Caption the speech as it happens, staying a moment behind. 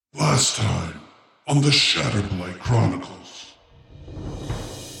Last time on the Shatterblight Chronicles.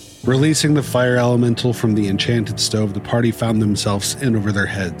 Releasing the fire elemental from the enchanted stove, the party found themselves in over their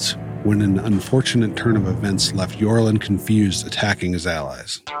heads when an unfortunate turn of events left Yorlin confused, attacking his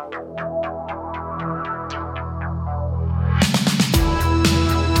allies.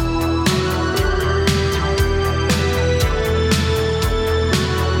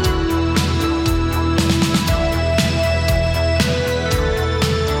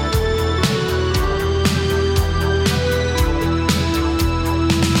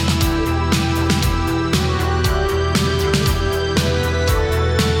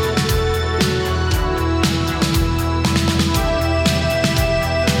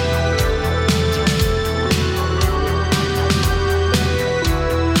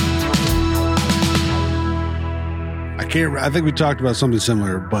 I think we talked about something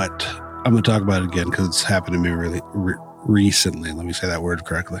similar, but I'm going to talk about it again because it's happened to me really recently. Let me say that word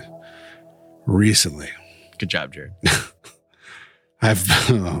correctly. Recently. Good job, Jared.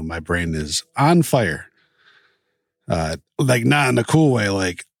 My brain is on fire. Like not in a cool way.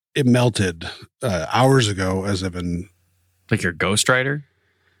 Like it melted hours ago as I've been. Like your Ghost Rider?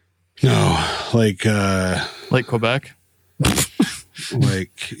 No, like Quebec?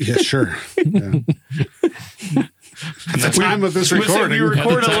 Like, yeah, sure. Yeah. At the time of this recording. If you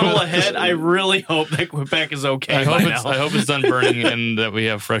record a little ahead, I really hope that Quebec is okay. I hope it's done burning and that we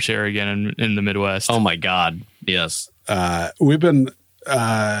have fresh air again in the Midwest. Oh my God. Yes. We've been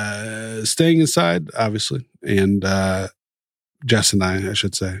staying inside, obviously. And Jess and I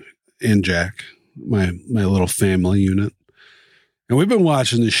should say, and Jack, my little family unit. And we've been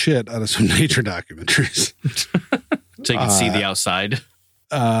watching the shit out of some nature documentaries. So you can see the outside.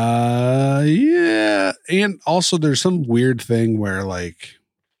 Yeah. And also there's some weird thing where like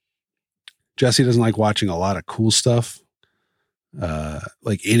Jesse doesn't like watching a lot of cool stuff.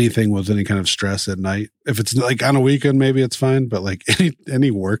 Like anything with any kind of stress at night. If it's like on a weekend, maybe it's fine. But like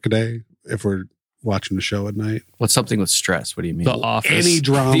any work day, if we're watching the show at night. What's something with stress? What do you mean? The Office. Any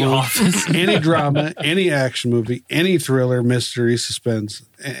drama. The Office. Any drama, any action movie, any thriller, mystery, suspense.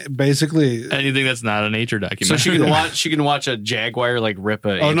 Basically anything that's not a nature documentary. So she can watch a jaguar like rip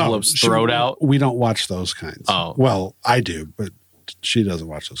a antelope's throat out. We don't watch those kinds. Oh. Well, I do, but she doesn't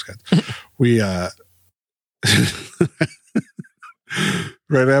watch those kinds. We right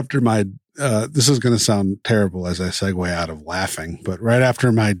after my this is going to sound terrible as I segue out of laughing, but right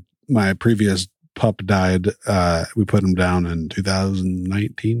after my previous pup died, we put him down in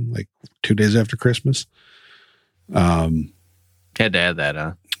 2019, like 2 days after Christmas. Had to add that,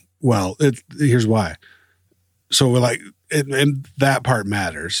 huh? Well, here's why. So we're like, and that part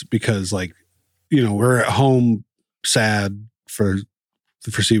matters because, like, you know, we're at home sad for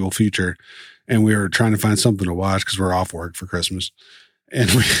the foreseeable future, and we were trying to find something to watch because we're off work for Christmas. And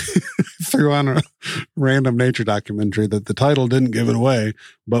we threw on a random nature documentary that the title didn't give it away,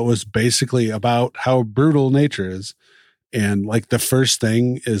 but was basically about how brutal nature is. And like the first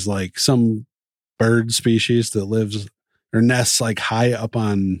thing is like some bird species that lives or nests like high up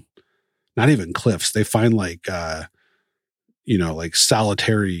on not even cliffs. They find like, like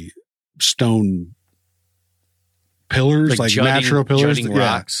solitary stone pillars, like natural pillars. Jutting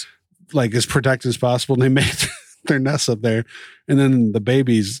rocks. Like as protected as possible. And they make their nests up there. And then the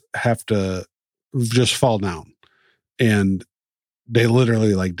babies have to just fall down. And they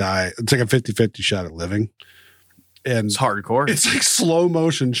literally like die. It's like a 50-50 shot at living. And it's hardcore. It's like slow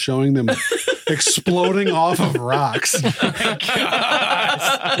motion showing them exploding off of rocks. Oh my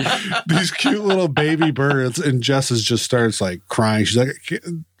These cute little baby birds. And Jess just starts like crying. She's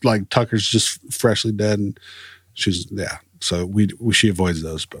like Tucker's just freshly dead. And she's, yeah. So she avoids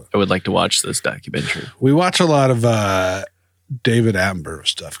those. But I would like to watch this documentary. We watch a lot of David Attenborough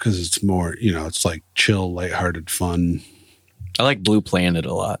stuff because it's more, it's like chill, lighthearted fun. I like Blue Planet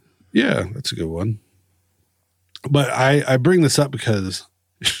a lot. Yeah, that's a good one. But I bring this up because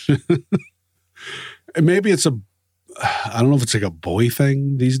maybe it's I don't know if it's like a boy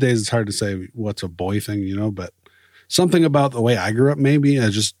thing. These days it's hard to say what's a boy thing, but something about the way I grew up, maybe I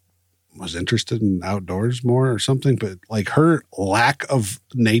just was interested in outdoors more or something. But like her lack of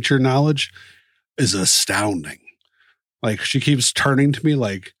nature knowledge is astounding. Like she keeps turning to me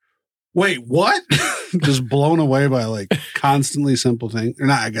like, wait, what? Just blown away by like constantly simple things. Or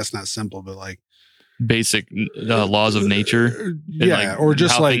not, I guess not simple, but like basic laws of nature. Yeah. Like or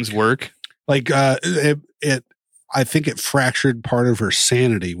just how like things work. Like I think it fractured part of her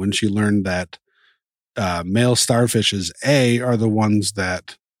sanity when she learned that male starfishes, A, are the ones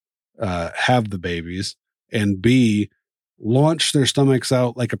that have the babies, and B, launch their stomachs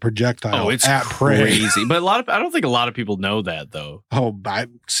out like a projectile. Oh, it's at prey. crazy. But I don't think a lot of people know that though. Oh,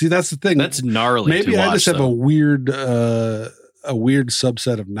 see, that's the thing. That's gnarly. Maybe to I watch, just have though. a weird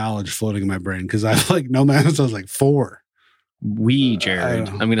subset of knowledge floating in my brain because I've like known that since I was like 4. We, Jared.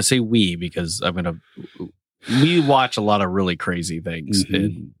 I'm going to say we because we watch a lot of really crazy things. Mhm.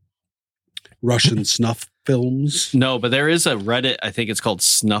 And Russian snuff films. no, but there is a Reddit. I think it's called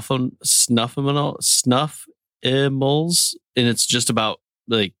Snuffimals, and it's just about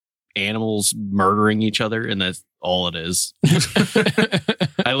like animals murdering each other, and that's all it is.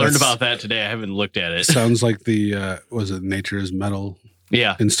 I learned about that today. I haven't looked at it. Sounds like the was it Nature is Metal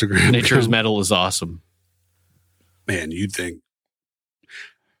Yeah, Instagram. Nature's account. Metal is awesome. Man, you'd think.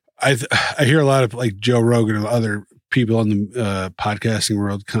 I hear a lot of like Joe Rogan and other people in the podcasting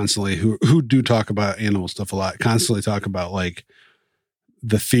world constantly who do talk about animal stuff a lot. Constantly talk about like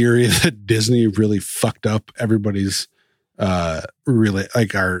the theory that Disney really fucked up everybody's really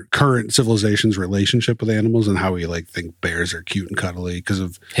like our current civilization's relationship with animals and how we like think bears are cute and cuddly because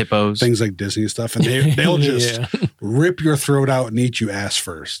of Hippos. things like Disney stuff, and they'll just rip your throat out and eat you ass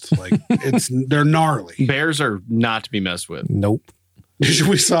first. Like they're gnarly. Bears are not to be messed with. Nope.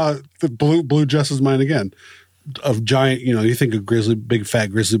 We saw the blue Justice Mind again of giant. You know, you think a big fat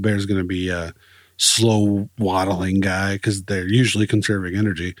grizzly bear is going to be a slow waddling guy because they're usually conserving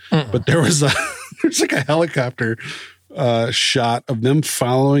energy. But there's like a helicopter shot of them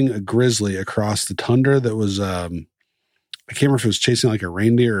following a grizzly across the tundra that was I can't remember if it was chasing like a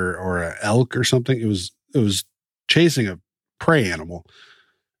reindeer or an elk or something. It was chasing a prey animal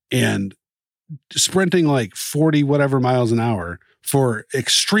and sprinting like 40 whatever miles an hour for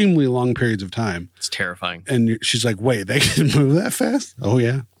extremely long periods of time. It's terrifying. And she's like, wait, they can move that fast? Oh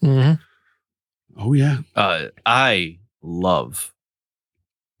yeah. Mm-hmm. Oh yeah. I love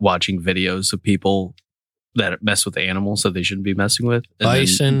watching videos of people that mess with animals that they shouldn't be messing with. And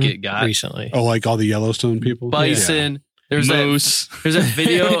Bison then get got. recently. Oh, like all the Yellowstone people? Bison. There's Moose. There's a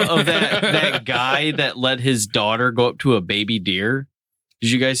video of that guy that let his daughter go up to a baby deer.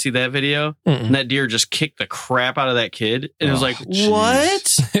 Did you guys see that video? Mm-mm. And that deer just kicked the crap out of that kid. And it was Oh, like, jeez.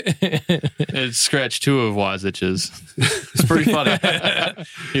 what? It scratched 2 of Waz itches. It's pretty funny.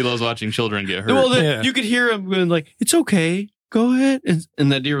 He loves watching children get hurt. Well, Yeah. you could hear him going like, it's okay. Go ahead.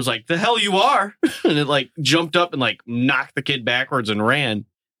 And that deer was like, the hell you are. And it like jumped up and like knocked the kid backwards and ran.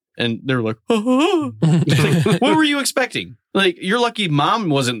 And they were like, oh. Like, what were you expecting? Like, you're lucky mom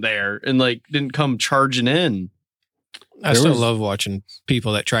wasn't there and like didn't come charging in. I still love watching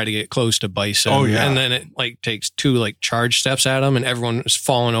people that try to get close to bison. Oh, yeah. And then it like takes 2 like charge steps at them and everyone is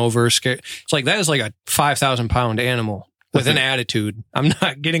falling over scared. It's like that is like a 5,000 pound animal with an attitude. I'm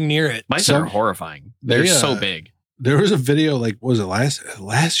not getting near it. Bison So- are horrifying. They're They, so big. There was a video, like, was it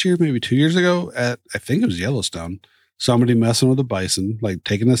last year, maybe 2 years ago at, I think it was Yellowstone, somebody messing with a bison, like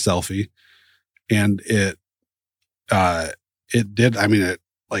taking a selfie. And it did, I mean, it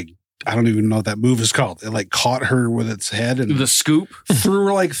like, I don't even know what that move is called. It like caught her with its head and The scoop. threw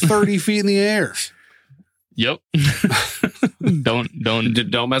her like 30 feet in the air. Yep. don't.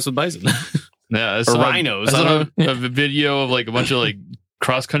 Don't mess with bison. Yeah, I Or saw, rhinos. I saw a video of like a bunch of like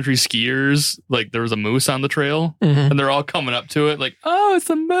cross country skiers. Like there was a moose on the trail, Mhm. and they're all coming up to it, like, "Oh, it's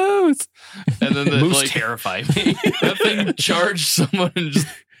a moose!" And then the, Moose like, terrified me. that thing charged someone and just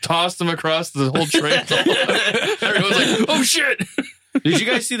tossed them across the whole trail. Everyone's like, "Oh shit!" Did you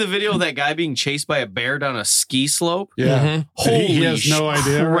guys see the video of that guy being chased by a bear down a ski slope? Yeah. Mhm. Holy He has no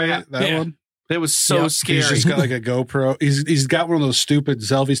idea, crap. right? That Yeah. one. That was so Yep. scary. He's just got like a GoPro. He's got one of those stupid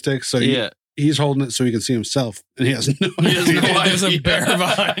selfie sticks. So he's holding it so he can see himself. And he has no He has idea. no There's a idea. bear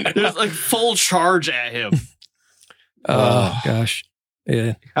behind him. There's like full charge at him. Oh, gosh.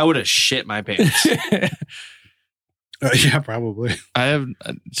 Yeah. I would have shit my pants. Yeah, probably. I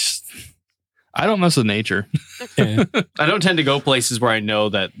don't mess with nature. Yeah. I don't tend to go places where I know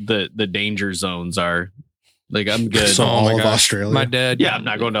that the danger zones are. Like, I'm good. So Oh all my of gosh. Australia. My dad. Yeah, I'm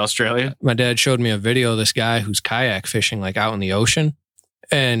not going to Australia. My dad showed me a video of this guy who's kayak fishing like out in the ocean.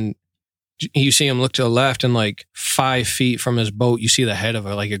 And you see him look to the left and like 5 feet from his boat, you see the head of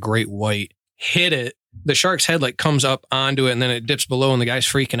like a great white hit it. The shark's head like comes up onto it and then it dips below and the guy's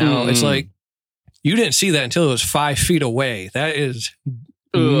freaking out. It's like, you didn't see that until it was 5 feet away. That is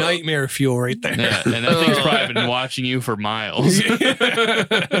nightmare fuel right there. Yeah, and that thing's probably been watching you for miles.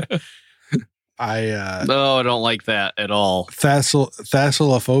 I No, I don't like that at all.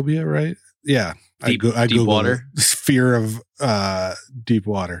 Thalassalophobia, right? Yeah. I Deep Googled water? it. Fear of deep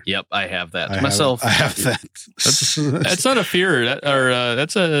water. Yep, I have that I have- myself. I have that. That's not a fear.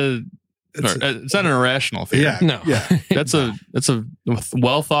 That's It's it's not an irrational fear. yeah. No. Yeah. That's a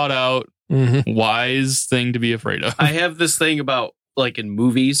well thought out, Wise thing to be afraid of. I have this thing about like in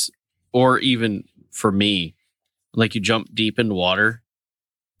movies or even for me, like you jump deep into water,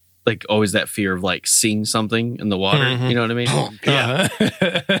 like always that fear of like seeing something in the water. You know what I mean? Yeah.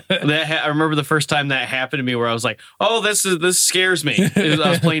 I remember the first time that happened to me where I was like, oh, this scares me. I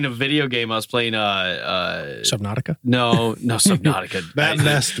was playing a video game. I was playing Subnautica? No, Subnautica. That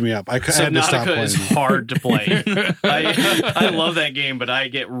messed me up. I had to stop Subnautica playing. is hard to play. I love that game, but I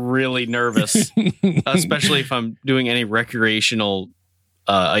get really nervous, especially if I'm doing any recreational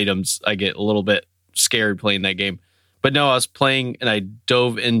items. I get a little bit scared playing that game. But no, I was playing and I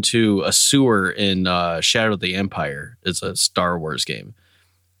dove into a sewer in Shadow of the Empire. It's a Star Wars game.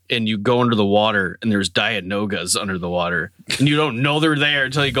 And you go under the water and there's Dianogas under the water. And you don't know they're there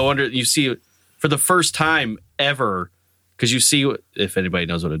until you go under. You see for the first time ever, because you see, if anybody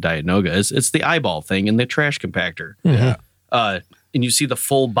knows what a Dianoga is, it's the eyeball thing in the trash compactor. Yeah. And you see the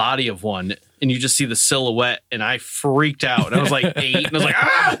full body of one and you just see the silhouette. And I freaked out. And I was like 8 and I was like,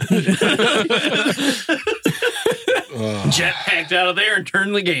 ah! Jetpacked out of there and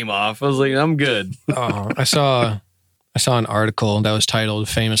turned the game off. I was like, I'm good. I saw an article that was titled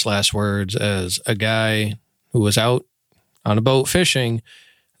 "Famous Last Words" as a guy who was out on a boat fishing.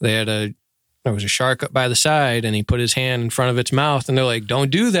 There was a shark up by the side, and he put his hand in front of its mouth, and they're like,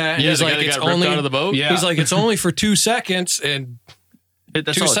 "Don't do that." And Yeah, he's the like, guy that "It's got ripped only out of the boat. Yeah. He's like, "It's only for 2 seconds," and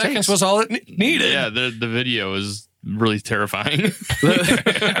That's 2 all it seconds takes. was all it needed. Yeah, the video is really terrifying.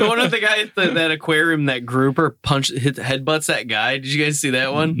 The one with the guy at that aquarium, that grouper headbutts that guy. Did you guys see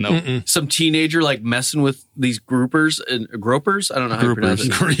that one? No. Some teenager like messing with these groupers and gropers. I don't know how you pronounce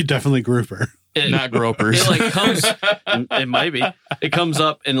it. Definitely grouper. Not gropers. It like comes. It might be. It comes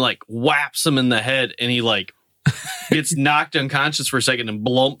up and like whaps him in the head, and he like gets knocked unconscious for a second and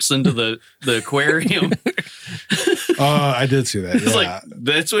blumps into the aquarium. I did see that. It's Yeah. like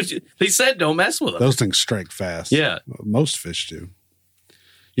that's what they said. Don't mess with them. Those things strike fast. Yeah. Most fish do.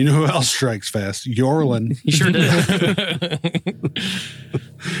 You know who else strikes fast? Yorlin. He sure did.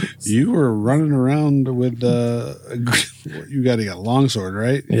 You were running around with you got a longsword,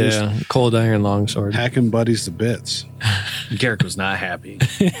 right? Yeah, cold iron longsword. Hacking buddies to bits. Garrick was not happy.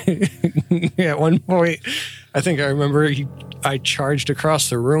 At one point, I think I remember I charged across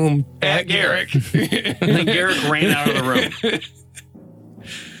the room At Garrick. And then Garrick ran out of the room.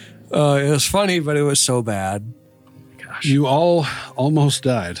 It was funny, but it was so bad. Gosh. You all almost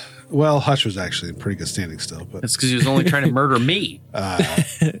died. Well, Hutch was actually in pretty good standing still, but That's because he was only trying to murder me.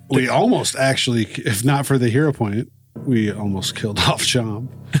 we almost actually, if not for the hero point, we almost killed off Chomp.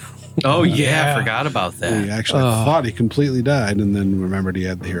 Oh, yeah. Yeah. I forgot about We that. actually thought he completely died and then remembered he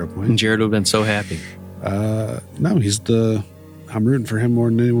had the hero And point. Jared would have been so happy. No, I'm rooting for him more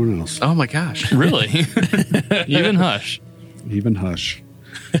than anyone else. Oh, my gosh. Really? Even Hush. Even Hush.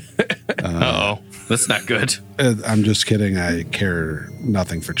 Uh-oh. That's not good. I'm just kidding. I care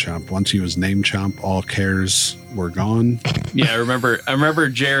nothing for Chomp. Once he was named Chomp, all cares were gone. Yeah, I remember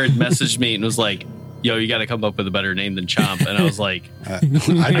Jared messaged me and was like, yo, you got to come up with a better name than Chomp. And I was like, I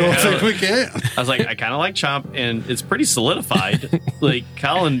don't think we can. I kind of like Chomp, and it's pretty solidified. Like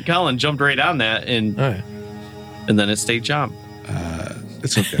Colin jumped right on that, and then it stayed Chomp.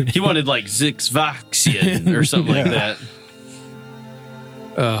 It's okay. He wanted like Zixvaxian or something like Yeah.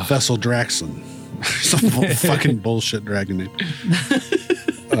 that. Vessel Draxon. Some fucking bullshit dragon name.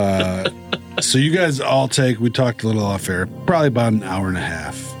 So you guys all we talked a little off air, probably about an hour and a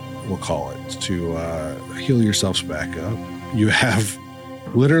half, we'll call it, to heal yourselves back up. You have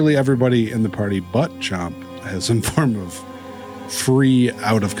literally everybody in the party but Chomp has some form of free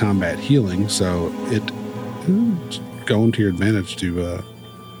out of combat healing, so it's going to your advantage to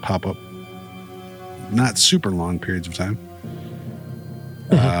pop up not super long periods of time.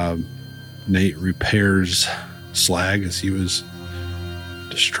 Nate repairs Slag as he was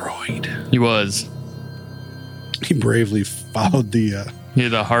destroyed. He was. He bravely followed the He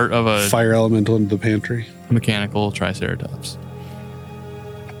had the heart of a fire elemental into the pantry. mechanical triceratops.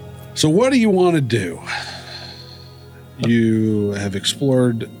 So what do you want to do? You have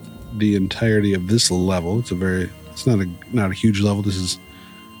explored the entirety of this level. It's not a huge level. This is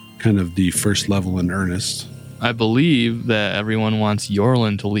kind of the first level in earnest. I believe that everyone wants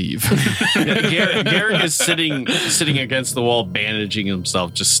Yorlin to leave. Garrick is sitting against the wall, bandaging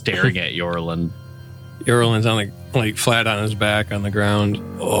himself, just staring at Yorlin. Erlen's on like flat on his back on the ground.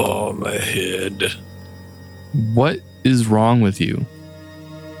 Oh, my head. What is wrong with you?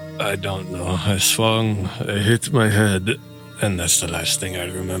 I don't know. I hit my head, and that's the last thing I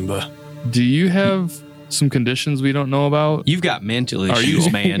remember. Do you have some conditions we don't know about? You've got mental Are you-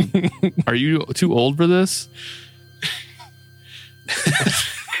 issues, man. Are you too old for this?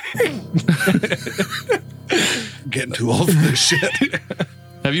 Getting too old for this shit.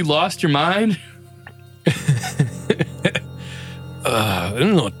 Have you lost your mind?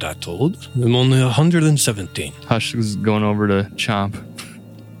 I'm not that old. I'm only 117. Hush is going over to Chomp.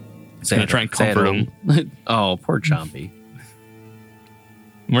 He's going to try and comfort him. Oh, poor Chompy.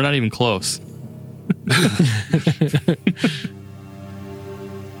 We're not even close.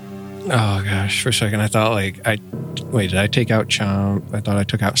 Oh gosh, for a second I thought did I take out Chomp? I thought I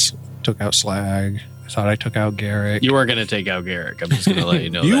took out Slag. I thought I took out Garrick. You were going to take out Garrick. I'm just going to let you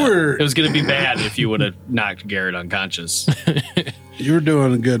know It was going to be bad if you would have knocked Garrett unconscious. You were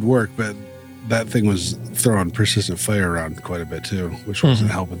doing good work, but that thing was throwing persistent fire around quite a bit too, which wasn't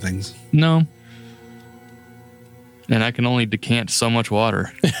helping things. No. And I can only decant so much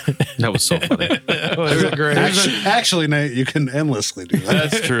water. That was so funny. That was great. Actually, Nate, you can endlessly do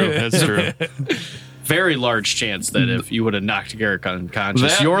that. That's true. That's true. Very large chance that if you would have knocked Garrick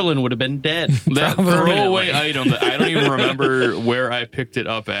unconscious, Yorlin would have been dead. That throwaway item that I don't even remember where I picked it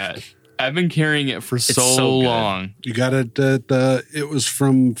up at. I've been carrying it for so long. You got it it was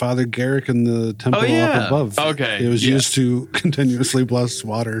from Father Garrick in the temple up above. Okay. It was used to continuously bless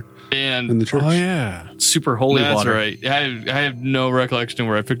water in the church. Oh yeah. Super holy That's water. right. I have no recollection of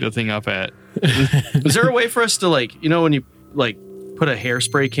where I picked the thing up at. Is there a way for us to when you put a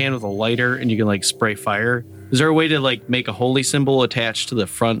hairspray can with a lighter and you can spray fire? Is there a way to make a holy symbol attached to the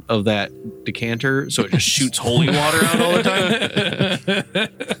front of that decanter so it just shoots holy water out all the time?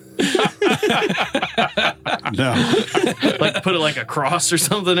 No. Put it a cross or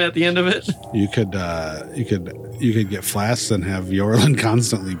something at the end of it? You could get flasks and have Yorlin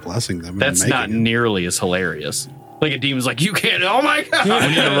constantly blessing them. That's not nearly as hilarious. A demon's you can't. Oh my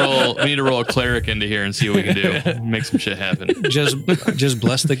god! We need to roll a cleric into here and see what we can do. Make some shit happen. Just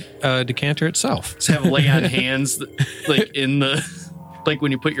bless the decanter itself. Just have lay on hands, in the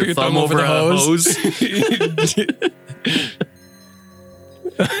when you put your thumb over a hose.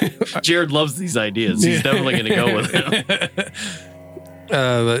 Jared loves these ideas. He's definitely going to go with them.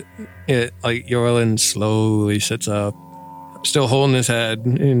 But Yorlin slowly sits up, still holding his head,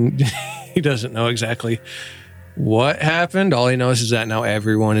 and he doesn't know exactly what happened. All he knows is that now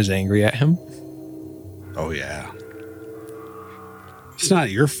everyone is angry at him. Oh yeah. It's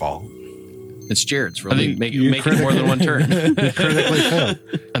not your fault. It's Jared's. Really, think making more than one turn. Critically failed.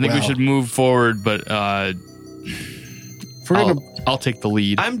 I think we should move forward, but I'll take the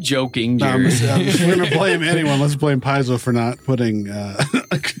lead. I'm joking, Jared. If we're going to blame anyone, let's blame Paizo for not putting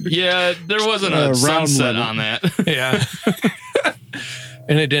Yeah, there wasn't a sunset on that. Yeah.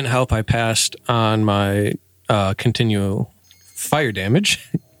 And it didn't help. I passed on my continual fire damage.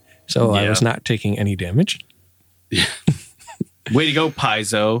 So I was not taking any damage. Way to go,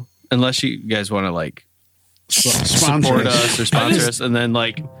 Paizo. Unless you guys want to sponsor support us or sponsor us, and then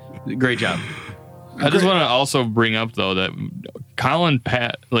great job. I just want to also bring up though that Colin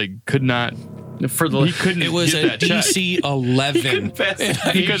could not he couldn't. It was get a that check. DC 11. He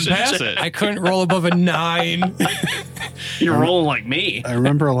couldn't pass it. I couldn't roll above a 9. You're rolling like me. I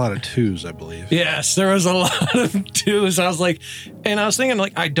remember a lot of 2s, I believe. Yes, there was a lot of 2s. I was thinking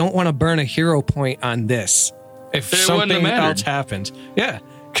I don't want to burn a hero point on this if something else happens. Yeah,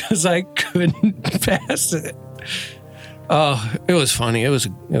 because I couldn't pass it. Oh, it was funny. It was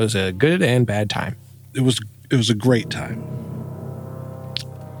a good and bad time. It was a great time.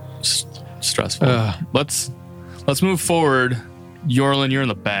 Stressful. Let's move forward. Yorlin, you're in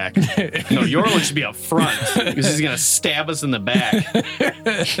the back. No, Yorlin should be up front because he's gonna stab us in the back.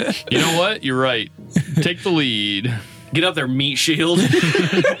 You know what? You're right. Take the lead. Get up there, meat shield.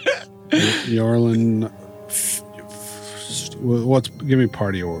 Yorlin, give me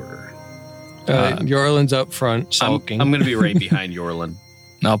party order. Yorlin's up front, sulking. I'm gonna be right behind Yorlin.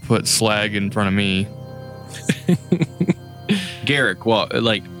 I'll put Slag in front of me. Garrick,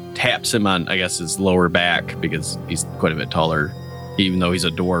 taps him on, I guess, his lower back because he's quite a bit taller, even though he's a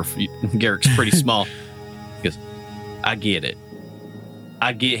dwarf. Garrick's pretty small. He goes, I get it.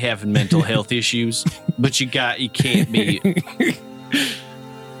 I get having mental health issues, but you can't be.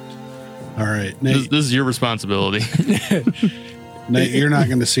 All right, Nate. This is your responsibility. Nate, you're not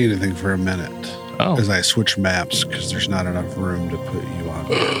going to see anything for a minute as Oh. I switch maps because there's not enough room to put you on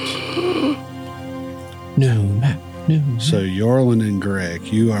maps. No map. No. So Yorlin and Greg,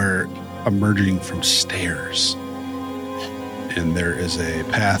 you are emerging from stairs, and there is a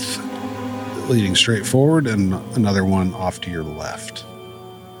path leading straight forward and another one off to your left.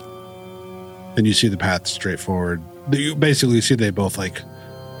 And you see the path straight forward. You basically see they both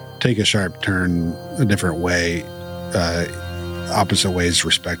take a sharp turn a different way, opposite ways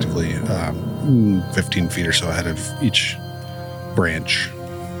respectively, 15 feet or so ahead of each branch.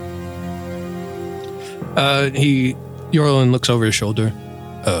 Yorlin looks over his shoulder.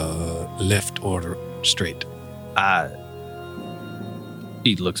 Left or straight?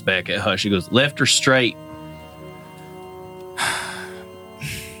 He looks back at Hush. He goes, left or straight?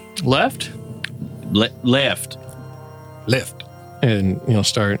 Left? Left. Left. And you'll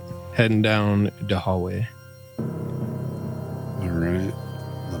start heading down the hallway. All right.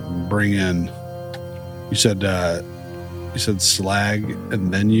 Bring in. You said slag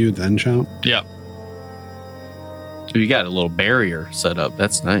and then Chomp? Yep. You got a little barrier set up.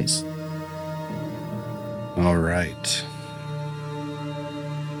 That's nice. All right.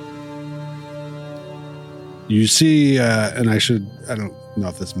 You see, and I don't know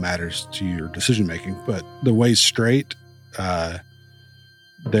if this matters to your decision making, but the way straight,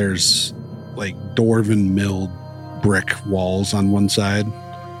 there's like dwarven milled brick walls on one side,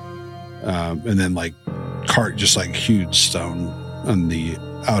 and then like just like huge stone on the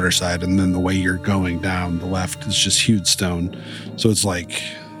outer side, and then the way you're going down the left is just huge stone. So it's like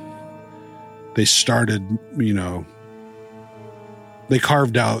they started, they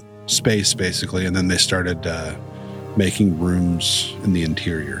carved out space basically, and then they started making rooms in the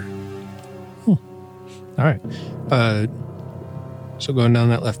interior. All right. So going down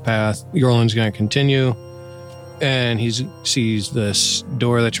that left path, Yorlin's going to continue, and he sees this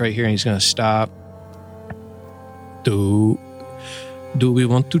door that's right here, and he's going to stop. Do we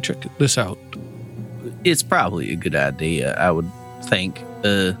want to check this out? It's probably a good idea, I would think.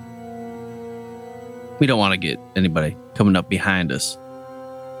 We don't want to get anybody coming up behind us.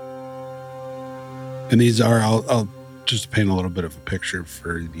 And these are, I'll just paint a little bit of a picture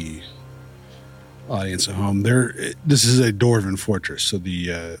for the audience at home. This is a dwarven fortress, so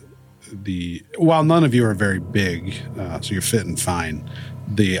while none of you are very big, so you're fitting fine,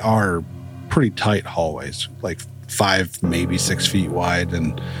 they are pretty tight hallways, like 5, maybe 6 feet wide,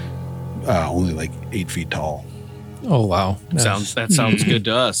 and only like 8 feet tall. Oh, wow. That sounds good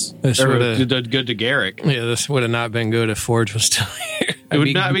to us. This Or would've- good to Garrick. Yeah, this would have not been good if Forge was still here. It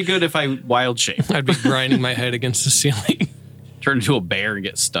would not be good if I wild shape, I'd be grinding my head against the ceiling. turn into a bear and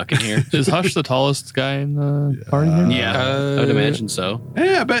get stuck in here. Is Hush the tallest guy in the party here? Yeah, I would imagine so.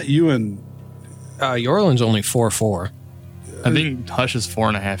 Yeah, I bet you and Yorlin's only 4'4". I think Hush is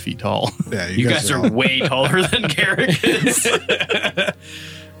 4.5 feet tall. yeah, You guys are way taller than Garrick is.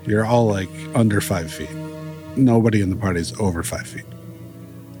 you're all like under 5 feet. Nobody in the party is over 5 feet,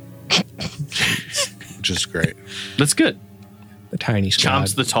 which is great. That's good. The tiny squad.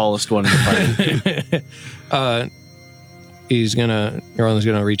 Chomp's the tallest one in the party. Yorlin's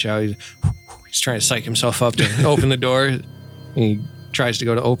gonna reach out. He's trying to psych himself up to open the door. He tries to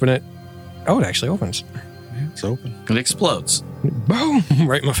go to open it. Oh, it actually opens. Yeah, it's open. It explodes. Boom!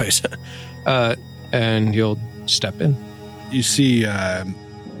 Right in my face. And he'll step in. You see,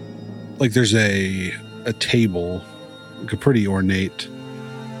 like there's a table, like a pretty ornate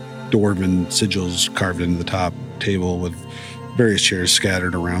dwarven sigils carved into the top table with various chairs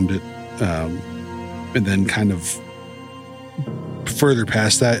scattered around it. And then kind of further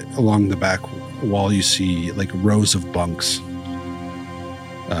past that, along the back wall, you see like rows of bunks.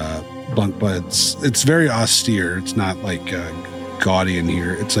 Bunk beds. It's very austere. It's not like gaudy in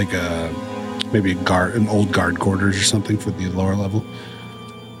here. It's like maybe an old guard quarters or something for the lower level.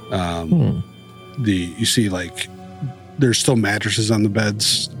 You see like there's still mattresses on the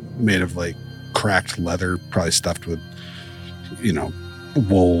beds made of like cracked leather, probably stuffed with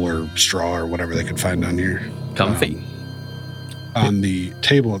wool or straw or whatever they could find on here. Comfy. On the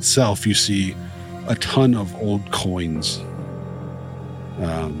table itself, you see a ton of old coins.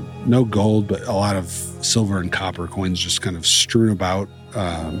 No gold, but a lot of silver and copper coins just kind of strewn about,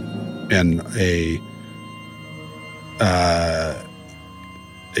 and a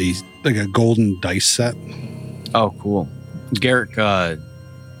golden dice set. Oh, cool. Garrick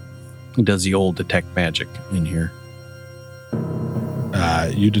does the old detect magic in here.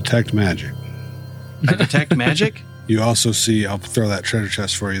 You detect magic. I detect magic? You also see, I'll throw that treasure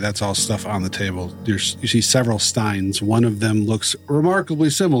chest for you. That's all stuff on the table. You see several steins. One of them looks remarkably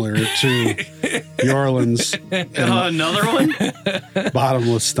similar to Yorlin's Another one?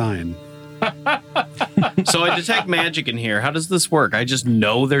 bottomless stein. So I detect magic in here. How does this work? I just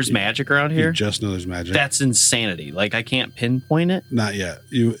know there's magic around You here? just know there's magic. That's insanity. Like, I can't pinpoint it? Not yet.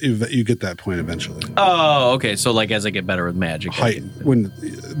 You get that point eventually. Oh, okay. So, like, as I get better with magic. I can- When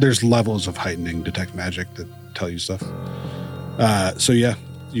there's levels of heightening detect magic that tell you stuff. So yeah,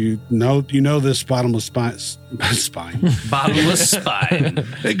 you know this bottomless spine. Bottomless spine.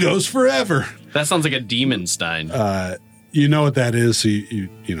 It goes forever. That sounds like a demon stein. You know what that is, so you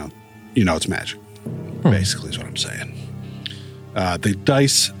know it's magic. Basically, is what I'm saying. The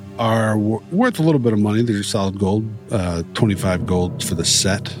dice are worth a little bit of money. They're solid gold, 25 gold for the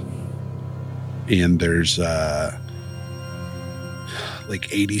set. And there's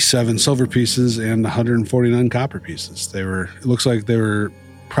like 87 silver pieces and 149 copper pieces. It looks like they were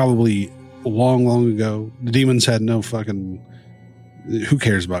probably long, long ago. The demons had no fucking, who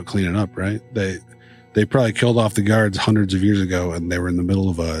cares about cleaning up, right? They probably killed off the guards hundreds of years ago and they were in the middle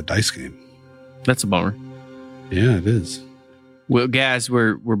of a dice game. That's a bummer. Yeah, it is. Well, guys,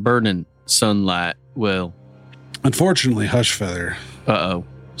 we're burning sunlight. Well, Unfortunately, Hushfeather uh-oh.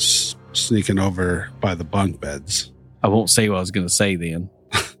 sneaking over by the bunk beds. I won't say what I was going to say then.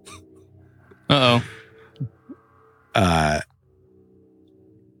 Uh-oh.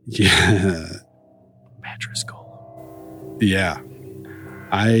 Yeah. Mattress goal. Yeah.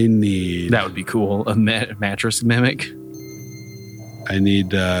 I need... That would be cool. A mattress mimic. I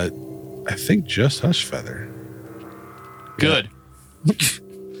need, I think just Hushfeather. Good.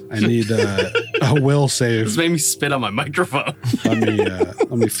 I need a will save. This made me spit on my microphone. Let me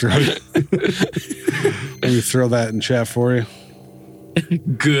throw that in chat for you.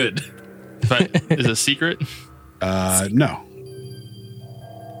 Good. But is it secret? No.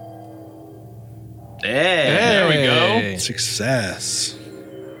 Hey. There we go. Hey. Success.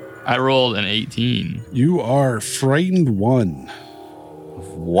 I rolled an 18. You are frightened one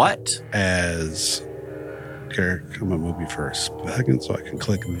What? as... Garrick, I'm going to move you for a second so I can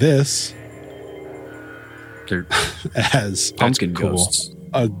click this They're as pumpkin cool. ghosts.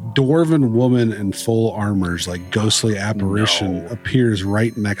 a dwarven woman in full armors, like ghostly apparition, appears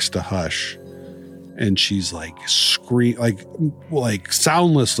right next to Hush. And she's like like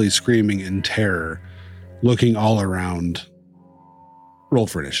soundlessly screaming in terror, looking all around. Roll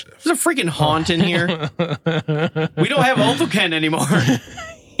for initiative. There's a freaking haunt in here. We don't have Ulthocen anymore.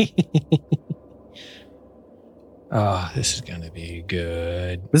 Oh, this is going to be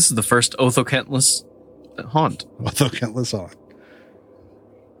good. This is the first Othokentless haunt. Although countless on.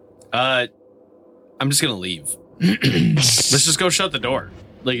 I'm just going to leave. Let's just go shut the door.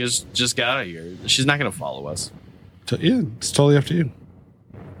 Like, just get out of here. She's not going to follow us. Yeah, it's totally up to you.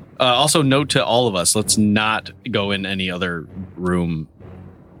 Also, note to all of us, let's not go in any other room.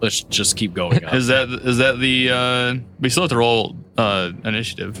 Let's just keep going up. Is that the we still have to roll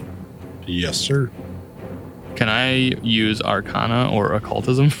initiative. Yes, sir. Can I use Arcana or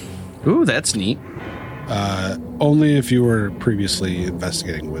Occultism? Ooh, that's neat. Only if you were previously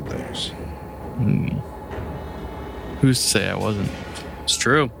investigating with those. Who's to say I wasn't? It's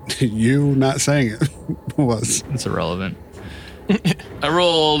true. You not saying it was. It's irrelevant. I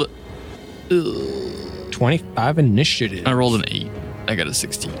rolled 25 initiative. an 8. I got a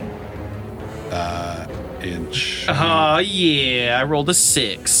 16. Inch. Oh, yeah. I rolled a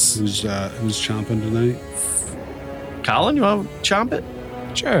 6. Who's chomping tonight? Colin, you want to chomp it?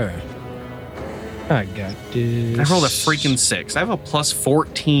 Sure. I got this. I rolled a freaking 6. I have a plus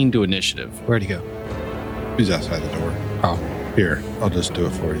 14 to initiative. Where'd he go? He's outside the door. Oh. Here, I'll just do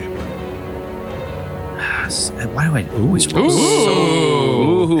it for you. Why do I always roll so...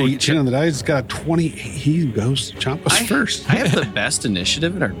 Ooh. 18 on the dice. He's got a 20. He goes chomp us first. I have the best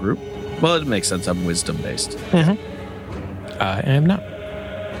initiative in our group. Well, it makes sense. I'm wisdom-based. I am not.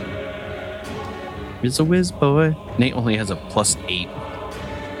 He's a whiz boy. Nate only has a plus 8.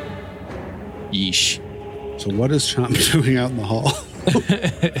 Yeesh. So what is Chomp doing out in the hall?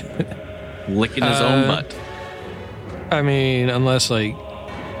 Licking his own butt. I mean, unless like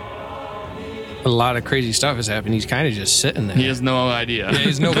a lot of crazy stuff has happened, he's kind of just sitting there. He has no idea. Yeah, he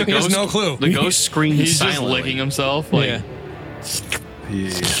has no clue. The ghost screams He's just silently. licking himself. Like, Yeah.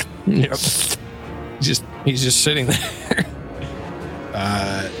 Yeah. Yep. He's just sitting there.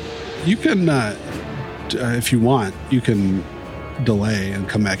 You can, if you want, you can delay and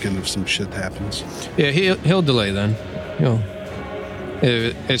come back in if some shit happens. Yeah, he'll delay then.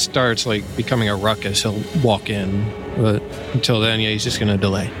 If it starts like becoming a ruckus, he'll walk in. But until then, yeah, he's just gonna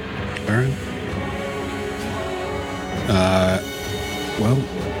delay. All right. Well,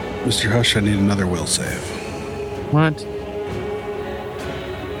 Mr. Hush, I need another will save. What?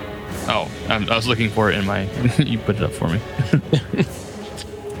 oh, I was looking for it in my. You put it up for me.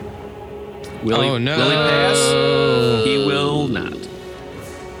 Will Oh, he, no. Will he pass? He will not.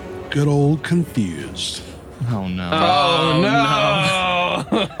 Good old confused. Oh no.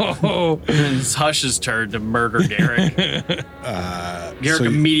 no! It's Hush's turn to murder Garrick. Garrick So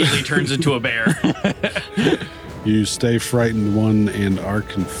immediately turns into a bear. you stay frightened one and are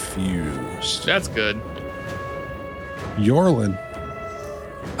confused. That's good. Yorlin.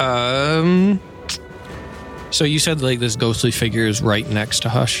 So you said like this ghostly figure is right next to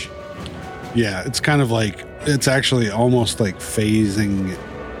Hush. Yeah, it's kind of like, it's actually almost like phasing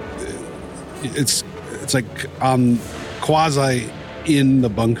it's like on quasi in the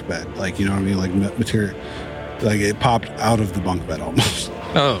bunk bed, like, you know what I mean, like material, like it popped out of the bunk bed almost.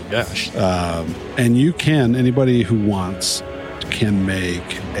 Oh gosh. And you can, anybody who wants can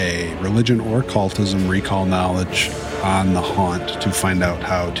make a religion or occultism recall knowledge on the haunt to find out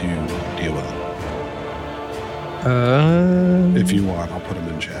how to deal with it. If you want, I'll put them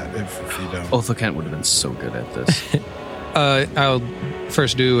in chat. If you don't, Otho Kent would have been so good at this. I'll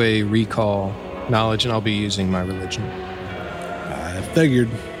first do a recall knowledge, and I'll be using my religion. I figured.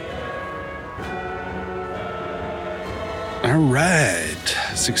 All right,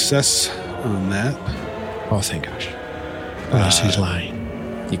 success on that. Oh, thank gosh. Unless he's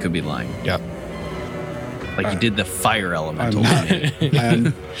lying. He could be lying. Yep. Like he did the fire elemental.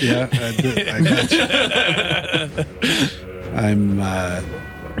 Yeah, I did. I got you.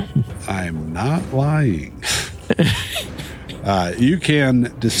 I'm not lying. You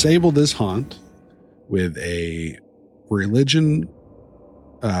can disable this haunt with a religion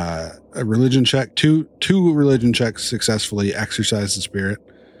check, two religion checks successfully exercise the spirit,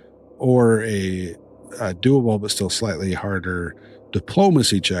 or a doable but still slightly harder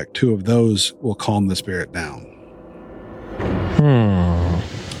diplomacy check. 2 of those will calm the spirit down.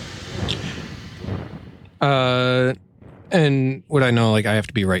 And would I know, like, I have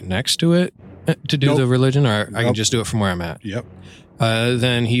to be right next to it to do the religion, or I can just do it from where I'm at? Yep.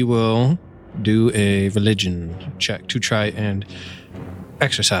 Then he will do a religion check to try and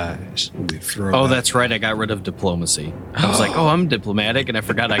exercise. Oh, that's right. I got rid of diplomacy. I was like, I'm diplomatic, and I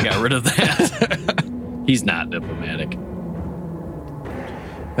forgot I got rid of that. He's not diplomatic.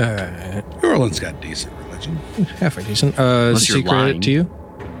 All right. New Orleans got decent religion. Halfway decent. Unless you're secret lying. to you?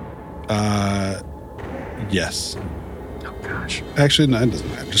 Yes. Oh, gosh. Actually, no, it doesn't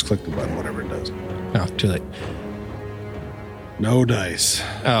matter. Just click the button, whatever it does. Oh, too late. No dice.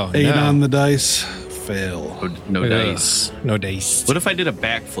 Oh, 8 no. on the dice. Fail. No Ugh. dice. No dice. What if I did a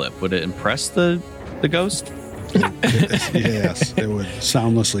backflip? Would it impress the ghost? Yes, it would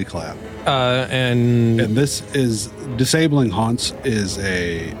soundlessly clap. And And this is disabling haunts it's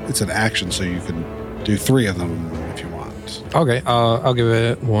an action, so you can do 3 of them if you want. okay, I'll give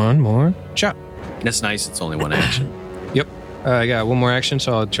it one more shot. That's nice. It's only one action. Yep. I got one more action,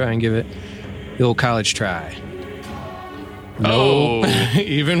 so I'll try and give it the old college try. Oh.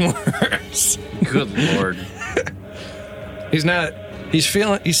 Even worse. Good Lord.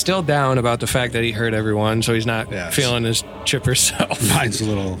 He's still down about the fact that he hurt everyone, so he's not Yes. feeling his chipper self. Mine's a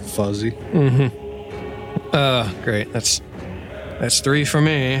little fuzzy. Great. That's 3 for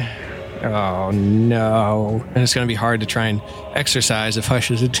me. Oh no. And it's gonna be hard to try and exercise if Hush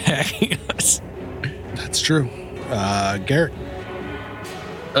is attacking us. That's true. Garrett.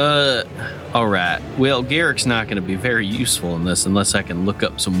 All right. Well, Garrick's not going to be very useful in this unless I can look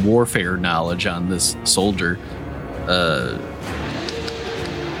up some warfare knowledge on this soldier.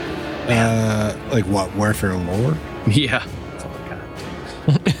 Like what? Warfare lore? Yeah.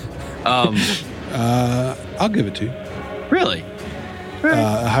 Oh my god. I'll give it to you. Really?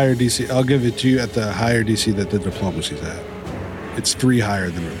 A higher DC. I'll give it to you at the higher DC that the diplomacy's at. It's 3 higher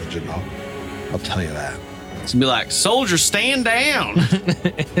than religion. I'll tell you that. It's gonna be like, soldier, stand down.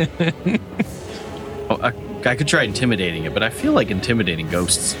 I could try intimidating it, but I feel like intimidating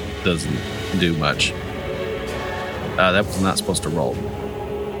ghosts doesn't do much. That was not supposed to roll.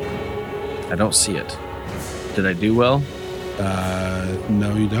 I don't see it. Did I do well?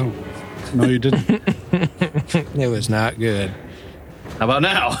 No, you don't. No, you didn't. It was not good. How about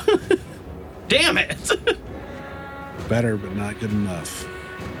now? Damn it. Better, but not good enough.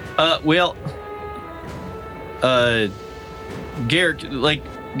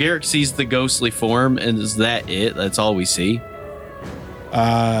 Garrick sees the ghostly form, and is that it? That's all we see?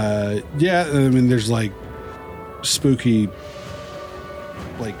 Yeah, I mean, there's like spooky,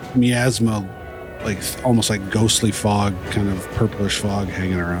 like miasma, like almost like ghostly fog, kind of purplish fog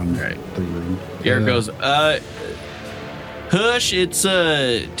hanging around the room. Garrick goes, Hush, it's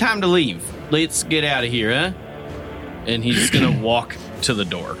time to leave. Let's get out of here, huh? And he's gonna walk to the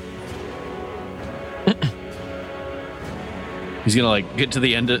door. He's gonna like get to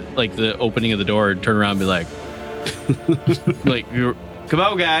the end of like the opening of the door and turn around and be like, come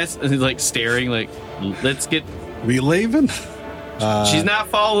on, guys. And he's like staring, like, let's get. We leaving? She's not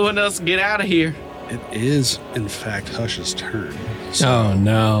following us. Get out of here. It is, in fact, Hush's turn. Oh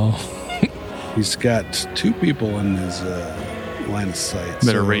no. He's got 2 people in his line of sight.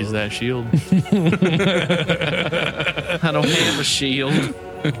 Better so raise that shield. I don't have a shield.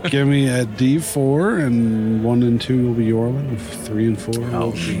 Give me a D4, and 1 and 2 will be Yorlin. 3 and 4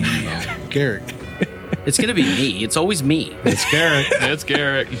 will be Garrick. It's gonna be me. It's always me. It's Garrett. It's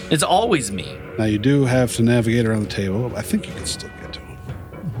Garrett. It's always me. Now you do have to navigate around the table. I think you can still get to him.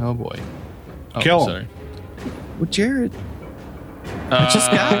 Oh boy. Oh, Kill him. sorry. Well, Jared, I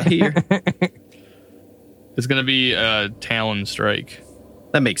just got here. It's gonna be a Talon strike.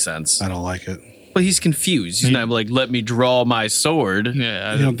 That makes sense. I don't like it. But he's confused. He's not like, let me draw my sword.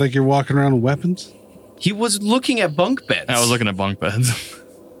 Yeah, You don't think you're walking around with weapons? He was looking at bunk beds. I was looking at bunk beds.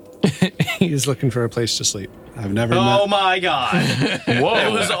 He's looking for a place to sleep. I've never Oh met. my god! Whoa.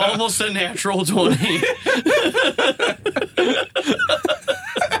 It was almost a natural 20.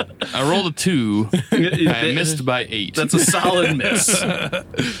 I rolled a 2. I missed by 8. That's a solid miss. Roll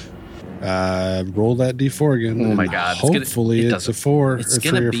that D4 again. Oh my and God, it's gonna- Hopefully it it's a doesn't- 4 It's or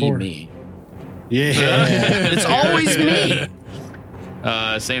 3 gonna or be 4. me. Yeah. It's always me.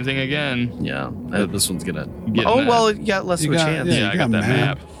 Same thing again. Yeah, this one's gonna. Getting Oh that. well, you got less You of a got- chance. yeah, Yeah, you I got got that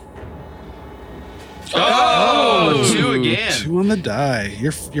map. map. Oh, 2 again. 2 on the die.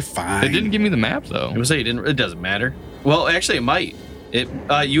 You're fine. It didn't give me the map though. I would say it doesn't matter. Well, actually, it might. It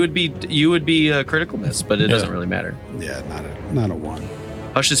you would be a critical miss, but it doesn't really matter. Yeah, not a 1.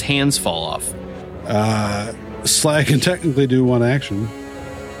 Hush's hands fall off. Slag can technically do 1 action.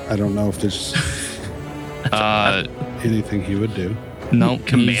 I don't know if there's anything he would do. No,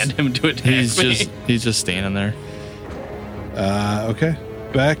 Command him to attack He's me. just standing there. Okay.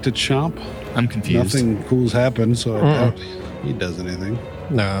 Back to Chomp. I'm confused. Nothing cool's happened, so I doubt he does anything.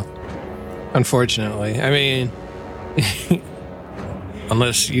 No. Unfortunately. I mean,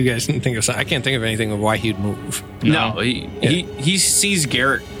 unless you guys can think of something. I can't think of anything of why he'd move. No, he sees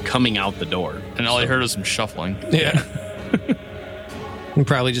Garrett coming out the door. And all I heard was some shuffling. Yeah. And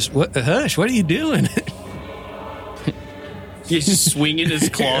probably just, Hush, what are you doing? He's swinging his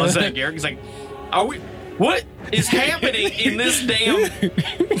claws at Garrett. He's like, "Are we? What is happening in this damn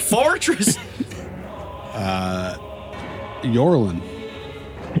fortress?" Yorlin.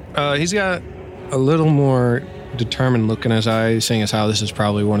 He's got a little more determined look in his eyes, seeing as how this is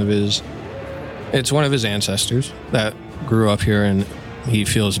probably one of his ancestors that grew up here, and he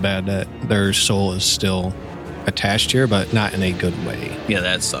feels bad that their soul is still attached here, but not in a good way. Yeah,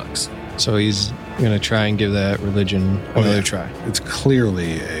 that sucks. So he's going to try and give that religion another try. It's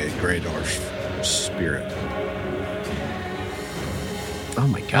clearly a Grey Dwarf spirit. Oh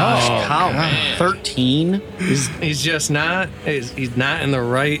my gosh, Oh, how man. 13? He's just not. He's not in the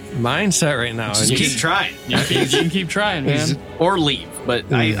right mindset right now. Just And keep he's- trying, You can keep trying, man. or leave.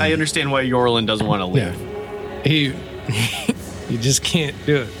 But I understand why Yorlin doesn't want to leave. Yeah. You just can't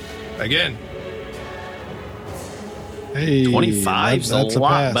do it again. Hey, 25's that's a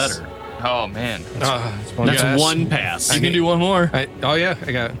lot pass. better. Oh man. That's Yes. one pass. You can do one more. I got You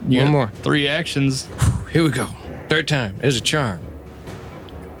one got more. 3 actions. Here we go. Third time. There's a charm.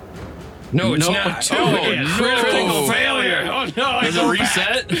 No, it's No, not. two Oh, again. no. Critical failure. Oh no, I There's a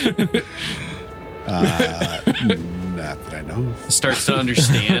reset. Not that I know. starts to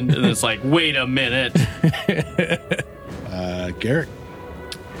understand, and it's like, wait a minute. Garrett.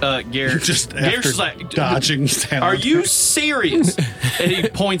 Garrett Just Garrett's after just like, dodging. standing are you there. serious? And he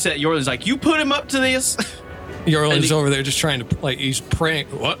points at Yorlin. He's like, you put him up to this? Yorlin's And he- over there just trying to, he's praying.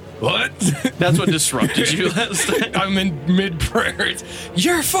 What? That's what disrupted you last time. I'm in mid prayer. It's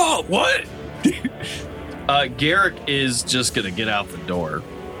your fault. What? Garrick is just gonna get out the door.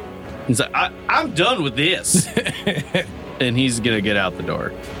 He's like, I'm done with this. And he's gonna get out the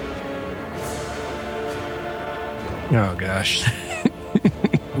door. Oh, gosh.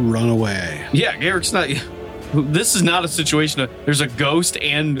 Run away? Yeah, Garrick's not. This is not a situation of there's a ghost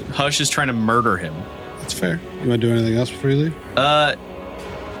and Hush is trying to murder him. That's fair. You want to do anything else before you leave?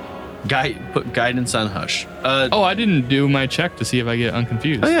 Put guidance on Hush. Oh, I didn't do my check to see if I get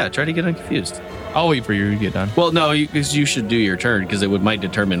unconfused. Oh yeah, try to get unconfused. I'll wait for you to get done. Well, no, because you should do your turn because it might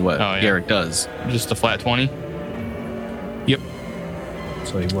determine what Oh, yeah. Garrick does. Just a flat 20.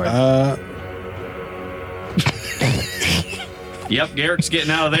 So he what? Yep, Garrick's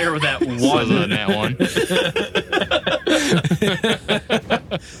getting out of there with that So one. that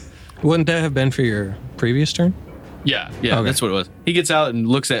one. Wouldn't that have been for your previous turn? Yeah. Yeah, Okay. that's what it was. He gets out and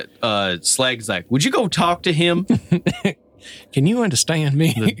looks at Slag. He's like, "Would you go talk to him?" Can you understand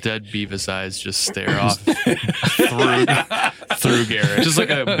me? The dead Beavis eyes just stare off through Garrett. Just like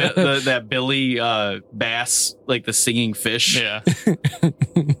that Billy Bass, like the singing fish. Yeah.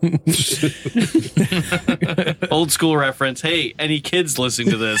 Old school reference. Hey, any kids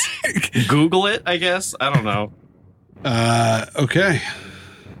listening to this? Google it, I guess. I don't know. Okay.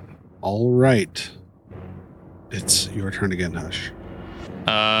 All right. It's your turn again, Hush.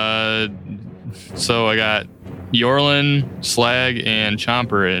 So I got Yorlin, Slag, and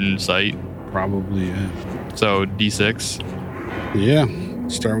Chomper in sight. Probably, yeah. So D6. Yeah.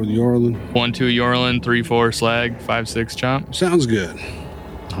 Start with Yorlin. 1, 2 Yorlin, 3, 4 Slag, 5, 6 Chomp. Sounds good.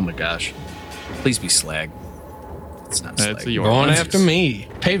 Oh my gosh. Please be Slag. It's not That's a Slag. Yorlin. Going after me.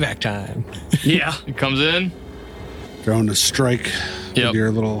 Payback time. Yeah. It comes in. Throwing a strike Yep. with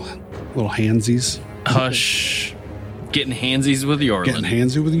your little handsies. Hush. Getting handsies with Getting Yorlin.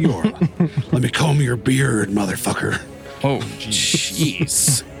 handsy with Yorlin. Let me comb your beard, motherfucker. Oh,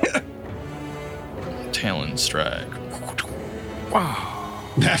 jeez. Jeez. Talon strike.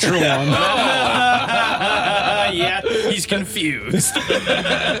 Natural one. Yeah, he's confused.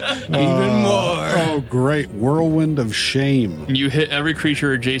 Even more. Oh, great. Whirlwind of shame. You hit every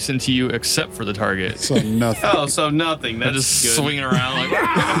creature adjacent to you except for the target. So nothing. Oh, so nothing. They're That's just good. swinging around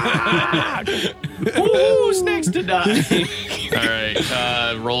like. Who's next to die? All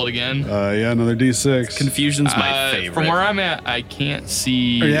right, roll it again. Yeah, another D6. Confusion's my favorite. From where I'm at, I can't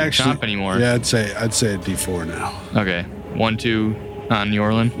see Are you actually- Chomp anymore. Yeah, I'd say a D4 now. Okay, 1, 2 on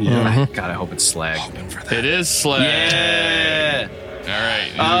Yorlin. Yeah. God, I hope it's Slag. It is Slag. Yeah. All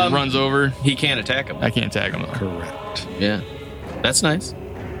right, he Um, runs over. He can't attack him. I can't tag him though. Correct. Yeah. That's nice.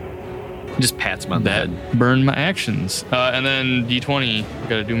 He just pats him on the That head. burned my actions. And then D20. I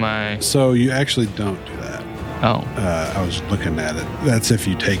gotta do my. So you actually don't do that. Oh. I was looking at it. That's if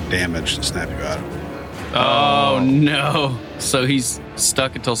you take damage to snap you out of it. Oh, no. So he's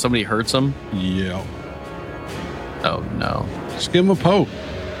stuck until somebody hurts him? Yeah. Oh, no. Just give him a poke.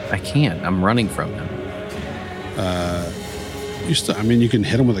 I can't. I'm running from him. You can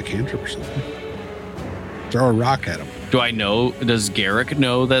hit him with a cantrip or something. Throw a rock at him. Do I know? Does Garrick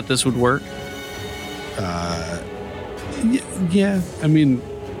know that this would work? Yeah. I mean,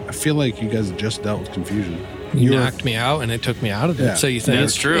 I feel like you guys just dealt with confusion. You were- knocked me out, and it took me out of it. Yeah. So you think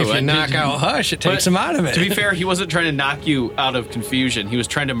That's true. if you I knock did- out Hush, it takes But him out of it. To be fair, he wasn't trying to knock you out of confusion. He was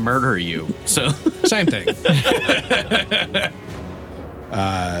trying to murder you. So Same thing.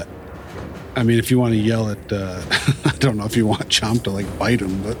 I mean, if you want to yell at, I don't know if you want Chomp to like bite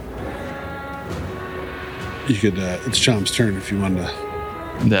him, but you could. It's Chomp's turn if you want to.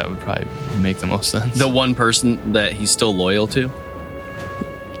 That would probably make the most sense. the one person that he's still loyal to,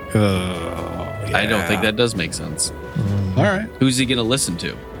 I don't think that does make sense. All right, Who's he going to listen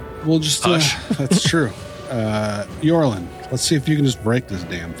to? we'll just. Hush. That's true. Yorlin, let's see if you can just break this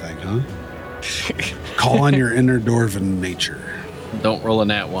damn thing, huh? Call on your inner dwarven nature. Don't roll a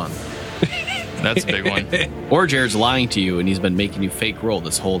nat one. That's a big one. Or Jared's lying to you and he's been making you fake roll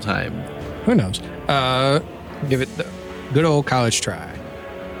this whole time. Who knows? Give it the good old college try.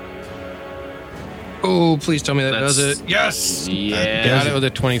 Oh, please tell me that That's- does it. Yes. Yeah. Got it with a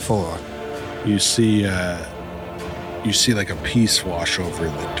 24. You see like a peace wash over the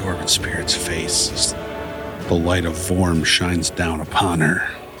dwarven spirit's face as the light of Vorm shines down upon her,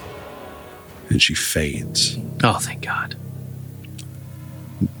 and she fades. Oh, thank God.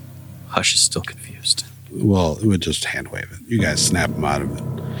 Hush is still confused. Well, it would just hand wave it. You guys snap him out of it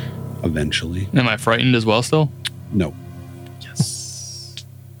eventually. Am I frightened as well still? No. Yes.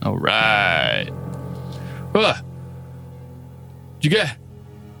 All right.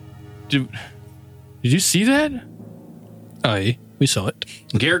 Did you see that? Aye, we saw it.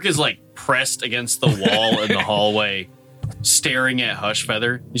 Garrick is like pressed against the wall in the hallway, staring at Hush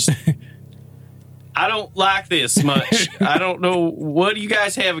Feather. He's I don't like this much. I don't know what you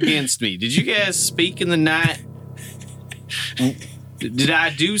guys have against me. Did you guys speak in the night? Did I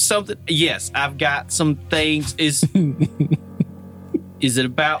do something? Yes, I've got some things. Is it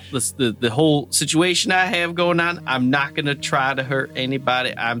about the whole situation I have going on? I'm not gonna try to hurt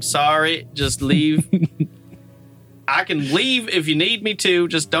anybody. I'm sorry. Just leave. I can leave if you need me to.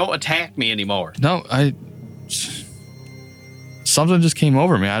 Just don't attack me anymore. No, something just came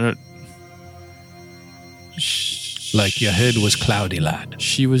over me. I don't. Like your head was cloudy, lad.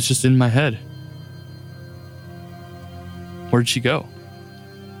 She was just in my head. Where'd she go?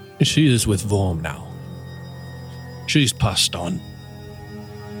 She is with Vorm now. She's passed on.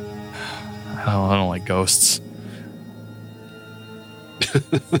 I don't like ghosts.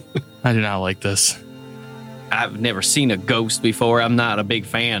 I do not like this. I've never seen a ghost before. I'm not a big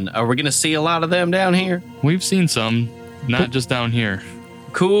fan. Are we going to see a lot of them down here? We've seen some, not just down here.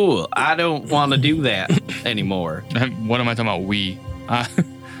 Cool. I don't want to do that anymore. What am I talking about? We.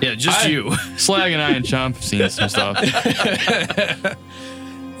 Yeah, just you. Slag and I and Chomp have seen some stuff.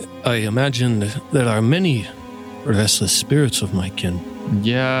 I imagine there are many restless spirits of my kin.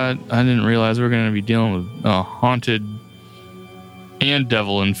 Yeah, I didn't realize we were going to be dealing with a haunted and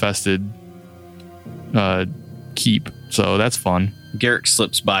devil-infested keep. So that's fun. Garrick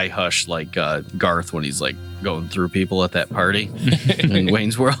slips by Hush like Garth when he's like going through people at that party in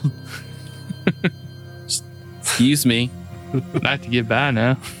Wayne's World. Excuse me. I have to get by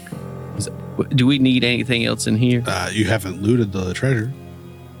now. Do we need anything else in here? You haven't looted the treasure.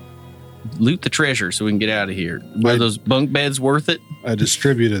 Loot the treasure so we can get out of here. Were those bunk beds worth it? I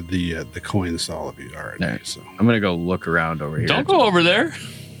distributed the coins to all of you already. Right. So I'm gonna go look around over here. Don't go over there.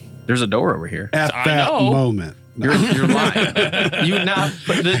 There's a door over here. at I that know. moment, You're lying. You not.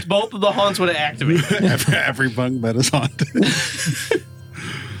 Both of the haunts would have activated. every bunk bed is haunted.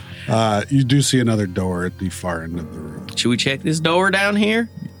 You do see another door at the far end of the room. Should we check this door down here?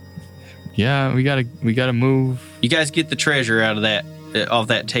 Yeah, we gotta move. You guys get the treasure out of that off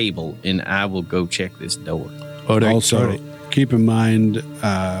that table, and I will go check this door. Also, keep in mind,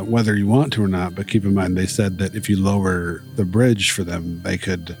 whether you want to or not, but keep in mind they said that if you lower the bridge for them, they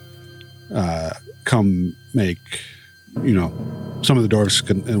could come make, some of the dwarves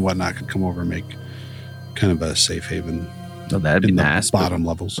and whatnot could come over and make kind of a safe haven So that'd be in the nice. but bottom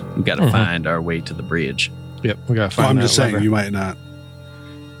levels. We got to find our way to the bridge. Yep, we gotta Well, find. I'm just that saying lever. you might not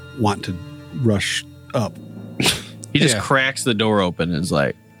want to rush up, He just Yeah. cracks the door open and is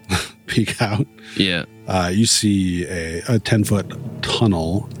like, peek out. "Yeah, You see a 10-foot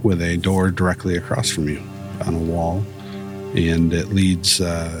tunnel with a door directly across from you on a wall, and it leads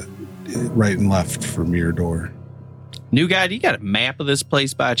right and left from your door. new guy. Do you got a map of this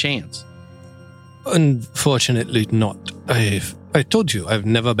place by chance?" Unfortunately, not. I told you I've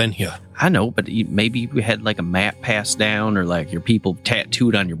never been here. I know, but maybe we had like a map passed down, or like your people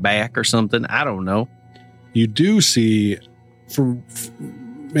tattooed on your back or something. I don't know. You do see,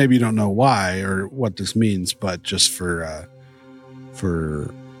 maybe you don't know why or what this means, but just for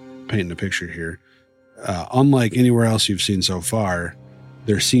painting a picture here, unlike anywhere else you've seen so far,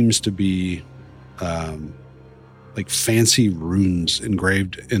 there seems to be like fancy runes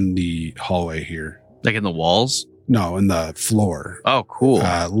engraved in the hallway here. Like in the walls. No, in the floor. Oh, cool.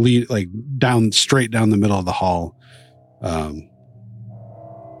 Lead like straight down the middle of the hall.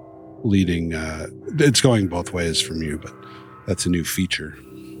 Leading, it's going both ways from you, but that's a new feature.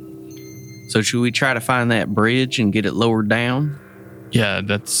 So should we try to find that bridge and get it lowered down? Yeah,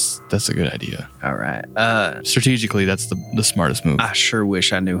 that's a good idea. All right. Strategically, that's the smartest move. I sure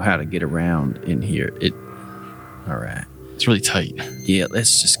wish I knew how to get around in here. All right. It's really tight. Yeah,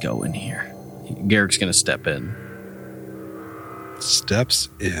 let's just go in here. Garrick's gonna step in. Steps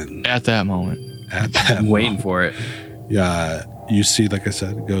in At that moment. at that I'm waiting moment. for it. Yeah, you see, like I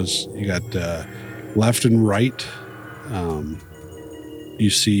said, it goes. You got left and right. You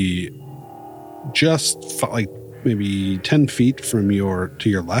see just like maybe 10 feet from to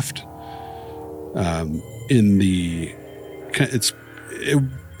your left. It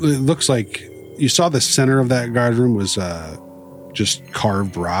looks like you saw the center of that guard room was just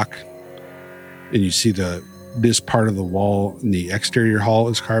carved rock, and you see this part of the wall in the exterior hall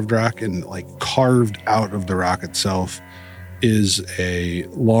is carved rock, and like carved out of the rock itself is a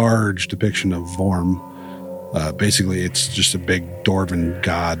large depiction of Vorm. Basically, it's just a big dwarven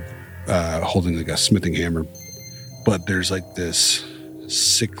god holding like a smithing hammer, but there's like this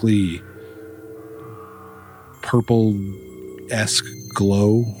sickly purple-esque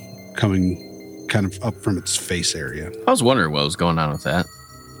glow coming kind of up from its face area. I was wondering what was going on with that.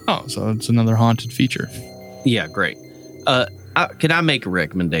 Oh, so it's another haunted feature. Yeah, great. Can I make a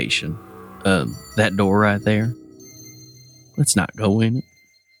recommendation? That door right there. Let's not go in it.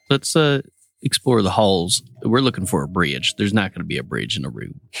 Let's explore the halls. We're looking for a bridge. There's not going to be a bridge in a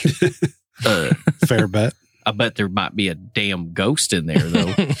room. Fair bet. I bet there might be a damn ghost in there,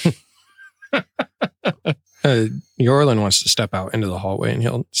 though. Yorlin wants to step out into the hallway, and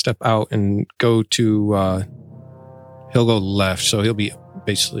he'll step out and go to. He'll go left, so he'll be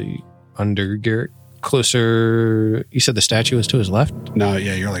basically under Garrick, closer. You said the statue is to his left. No,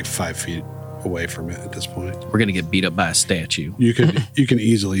 yeah, you're like 5 feet away from it at this point. We're going to get beat up by a statue. You can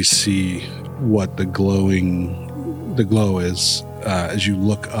easily see what the glow is as you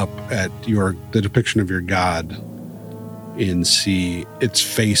look up at the depiction of your god and see its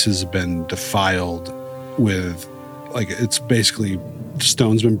face has been defiled with, like, it's basically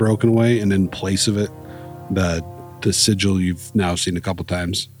stone's been broken away, and in place of it, the sigil you've now seen a couple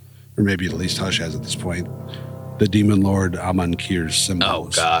times, or maybe at least Hush has at this point, the demon lord Amankir's symbol. Oh,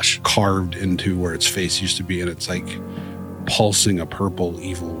 gosh. Carved into where its face used to be, and it's like pulsing a purple,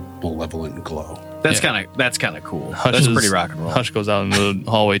 evil, malevolent glow. That's kind of cool. Hush That's is- pretty rock and roll. Hush goes out in the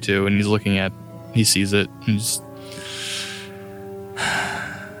hallway too, and he sees it, and he's,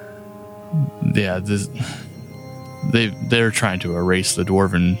 yeah, they're trying to erase the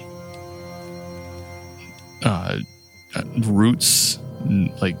dwarven roots,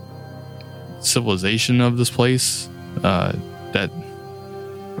 like civilization of this place, that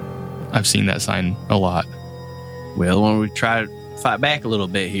I've seen that sign a lot. Well, why don't we try to fight back a little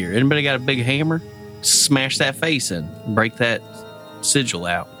bit here? Anybody got a big hammer? Smash that face in. Break that sigil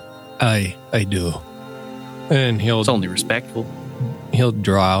out. I do. And It's only respectful. he'll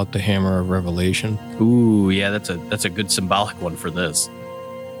draw out the hammer of revelation. Ooh, yeah, that's a good symbolic one for this.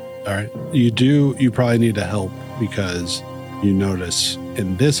 All right. You probably need to help because you notice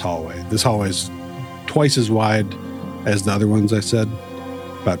in this hallway's twice as wide as the other ones I said,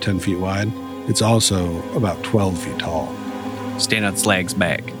 about 10 feet wide. It's also about 12 feet tall. Stand on Slag's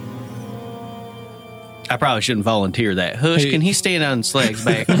back. I probably shouldn't volunteer that. Hush, Hey. can he stand on Slag's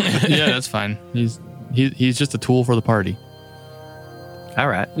back? Yeah, that's fine. He's just a tool for the party. All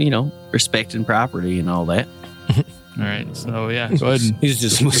right, respecting property and all that. All right, so yeah, go ahead. And, He's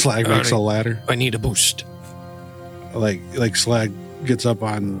just Slag makes a ladder. I need a boost. Like Slag gets up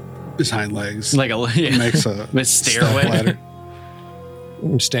on his hind legs, Like a makes a Miss step Stairway. ladder.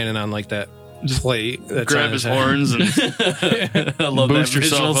 I'm standing on like that plate. That's grab on his head. horns and I love Boost that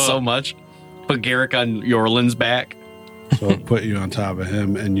visual yourself so up. much. Put Garrick on Yorlin's back. So I'll put you on top of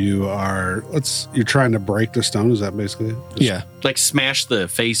him, and you're trying to break the stone. Is that basically? Yeah. Like smash the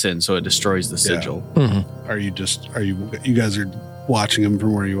face in so it destroys the sigil. Mhm. You guys are watching him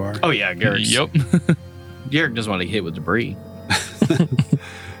from where you are? Oh yeah, Garrick. yep. Garrick doesn't want to get hit with debris.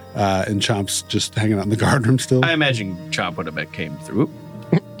 And Chomp's just hanging out in the guard room still. I imagine Chomp would have came through.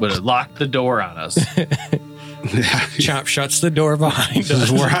 Would have locked the door on us. Yeah. Chomp shuts the door behind This is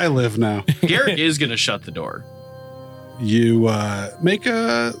us. where I live now. Garrick is going to shut the door. You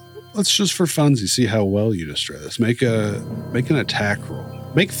let's just for funsies see how well you destroy this. Make an attack roll.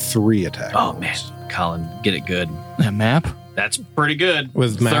 Make 3 attack Oh rolls. man, Colin, get it good. That map. That's pretty good.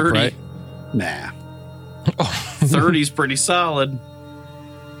 With map, 30. right? Nah. 30's pretty solid.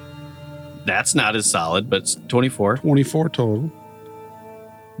 That's not as solid, but it's 24. 24 total.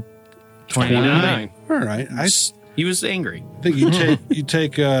 29. All right. I He was angry. think you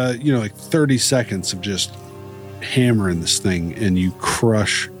take like 30 seconds of just hammering this thing, and you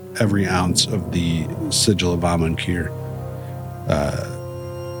crush every ounce of the sigil of Amonkir.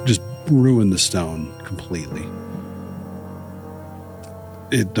 Just ruin the stone completely.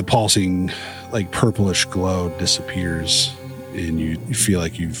 The pulsing, like purplish glow disappears, and you feel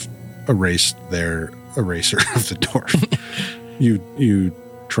like you've erased their eraser of the door. You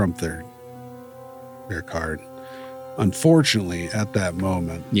trump their card. Unfortunately, at that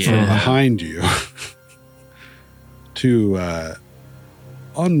moment, Yeah. from behind you, 2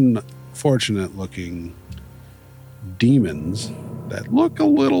 unfortunate looking demons that look a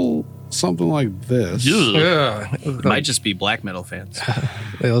little something like this. Yeah. Might just be black metal fans.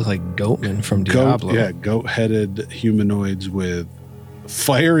 They look like goatmen from Diablo. Goat-headed humanoids with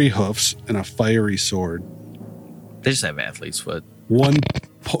fiery hoofs and a fiery sword. They just have athlete's foot. One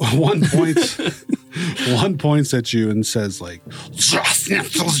points at you and says like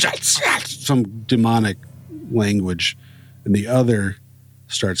some demonic language, and the other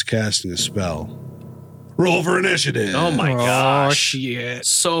starts casting a spell. Roll for initiative. Oh my Oh, gosh. shit.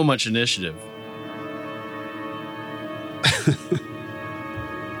 So much initiative.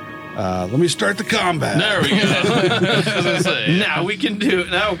 Let me start the combat. There we go. I was gonna say. Now we can do it.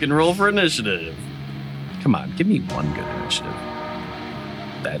 Now we can roll for initiative. Come on, give me one good initiative.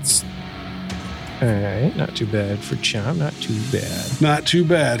 That's All right. Not too bad for Chomp. Not too bad. Not too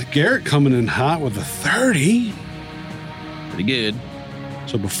bad. Garrett coming in hot with a 30. pretty good.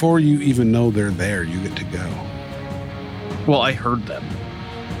 So before you even know they're there, you get to go. Well, I heard them.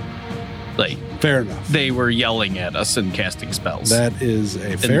 Like, Fair enough. they were yelling at us and casting spells. That is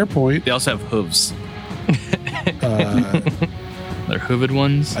a fair point. They also have hooves. They're hooved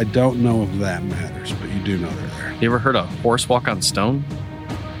ones. I don't know if that matters, but you do know they're there. You ever heard a horse walk on stone?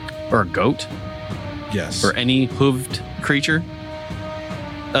 Or a goat? Yes. Or any hooved creature?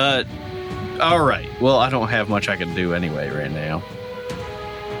 All right. Well, I don't have much I can do anyway right now.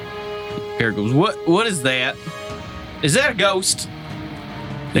 Here goes. What is that? Is that a ghost?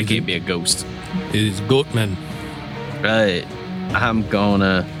 That can't be a ghost. It is goatmen. Right. I'm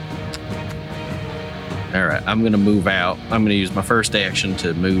gonna move out. I'm gonna use my first action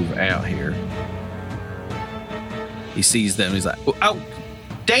to move out here. He sees them. He's like, "Oh,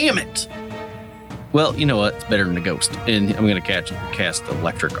 damn it!" Well, you know what? It's better than a ghost, and I'm gonna cast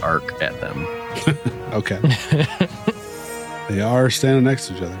electric arc at them. Okay. They are standing next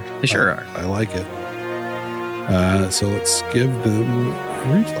to each other. They sure are. I like it. So let's give them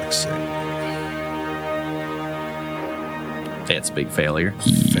a reflex save. That's a big failure.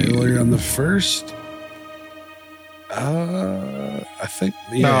 Failure on the first. I think.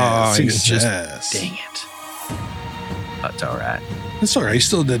 No, Yeah, it's just- success. Dang it. That's all right. That's all right. He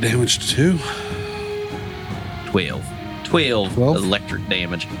still did damage to 2. 12 12? electric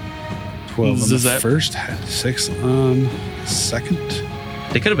damage. 12 on Does the that- first, 6 on the second.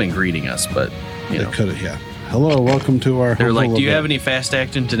 They could have been greeting us, but you They know. could have, yeah. Hello, welcome to our. They're like, humble do you have abode." any fast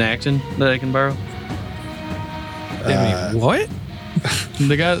acting Tenactin that I can borrow? What?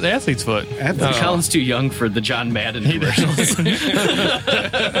 They got the athlete's foot. Athlete- Colin's too young for the John Madden commercials.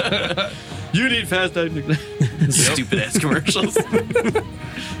 You need fast acting. Stupid ass commercials.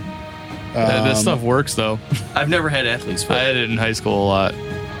 This stuff works though. I've never had athlete's I foot. had it in high school a lot.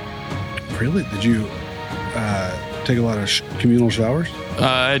 Really? Did you take a lot of communal showers?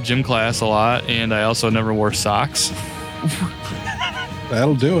 I had gym class a lot, and I also never wore socks.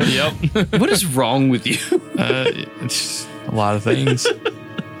 That'll do it. Yep. What is wrong with you? It's a lot of things.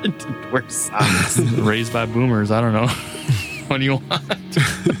 Wear socks. Raised by boomers. I don't know. What do you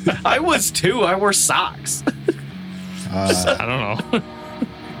want? I was too. I wore socks. Uh, I don't know.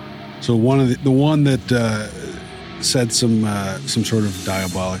 so one of the one that said some sort of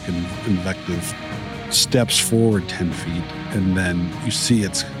diabolic and invective steps forward 10 feet, and then you see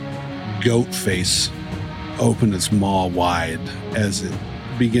its goat face open its maw wide as it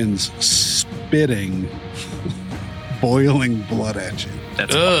begins spitting boiling blood at you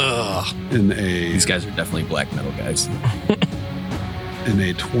That's Ugh. in These guys are definitely black metal guys.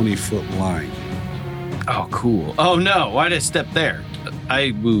 a 20-foot line. Oh, cool. Oh no! Why did I step there?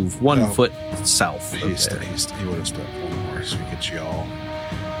 I move 1 Oh. foot south. He of would there. have stepped one more so we get you all.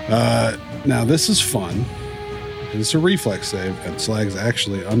 Now this is fun. It's a reflex save, and Slag's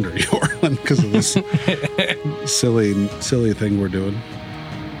actually under Yorlin because of this silly thing we're doing.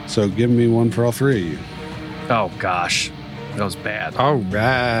 So give me one for all 3 of you. Oh gosh, that was bad. All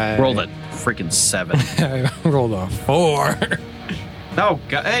right. Rolled a freaking 7. I rolled a 4. Oh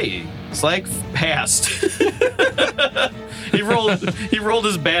god! Hey, Slag passed. He rolled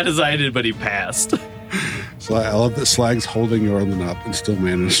as bad as I did, but he passed. I love that Slag's holding Yorlin up and still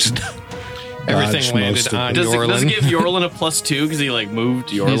managed to. Everything dodge landed most of on it. Does it Yorlin. give Yorlin a +2 because he like moved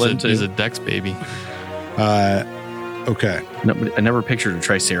Yorlin He's to? a Dex baby. Okay. No, but I never pictured a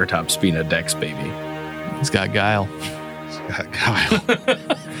Triceratops being a Dex baby. He's got guile. Kyle.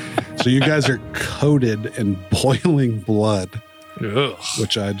 So you guys are coated in boiling blood, Ugh.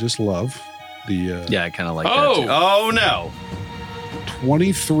 which I just love. The Yeah, I kind of like Oh! that too. Oh no,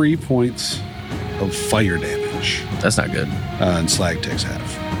 23 points of fire damage, that's not good. and Slag takes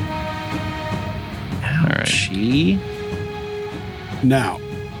half. All right. She. Now,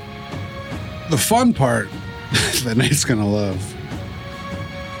 the fun part that Nate's gonna love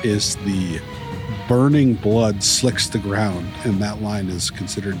is the burning blood slicks the ground, and that line is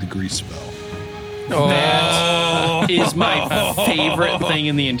considered the grease spell. Oh. That is my favorite thing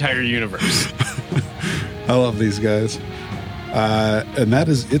in the entire universe. I love these guys. And that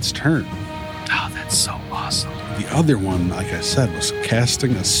is its turn. Oh, that's so awesome. The other one, like I said, was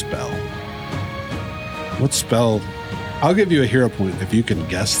casting a spell. What spell? I'll give you a hero point if you can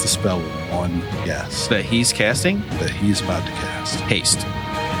guess the spell with one guess That he's casting that he's about to cast. haste.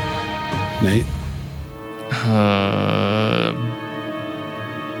 Nate?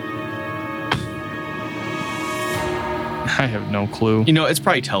 I have no clue. You know, it's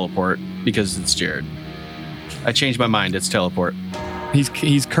probably teleport because it's Jared. I changed my mind. It's teleport.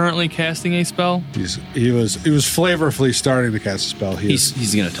 He's currently casting a spell. He was flavorfully starting to cast a spell. He is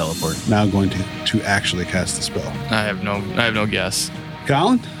He's gonna teleport. now going to actually cast the spell. I have no guess.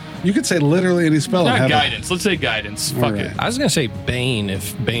 Colin, you could say literally any spell. and Not have it. guidance. Let's say guidance. All Fuck right. it. I was gonna say Bane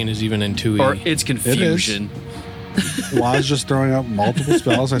if Bane is even in 2E. Or it's confusion. Waz just throwing out multiple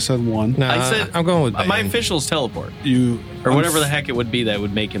spells. I said one. Nah, I said I'm going with Bane. My official is teleport, You or whatever the heck it would be that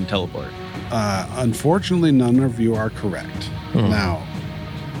would make him teleport. Unfortunately, none of you are correct. Now,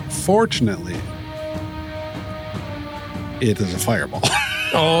 fortunately, it is a fireball.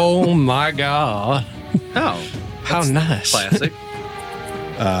 Oh my god! Oh, How nice! classic.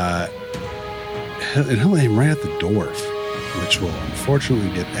 And he'll aim right at the dwarf, which will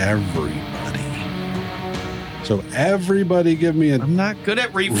unfortunately get everybody. So everybody give me a I'm not good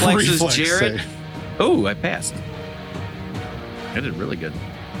at reflexes, reflex Jared. save. Oh, I passed. I did really good.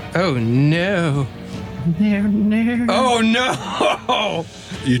 Oh no! Oh no!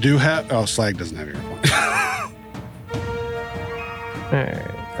 You do have... Oh, Slag doesn't have your point.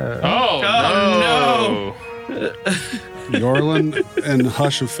 Oh, no. Yorlin and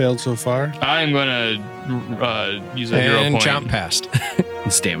Hush have failed so far. I'm gonna use a hero And point. jump past.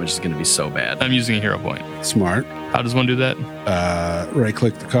 This damage is going to be so bad. I'm using a hero point. Smart. How does one do that?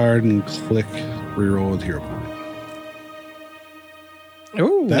 Right-click the card and click reroll with hero point.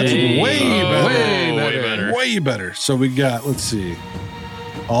 Ooh, That's Hey. way Oh, better. way better. Way better. So we got, let's see,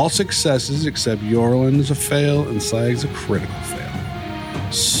 all successes except Yorlin is a fail and Slag's a critical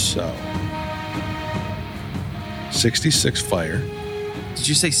fail. So 66 fire. Did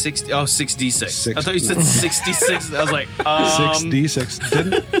you say 60? Oh, 66. Six- I thought you said 66. I was like,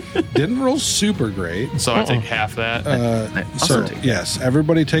 6d6 didn't roll super great. So I take half that. So take that. yes,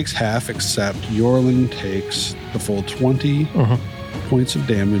 everybody takes half except Yorlin takes the full 20 points of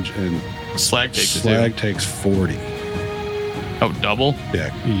damage and Slag takes it Slag too. takes 40. Oh, double? Yeah.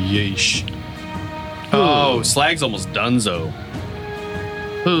 Yeesh. oh, Slag's almost donezo.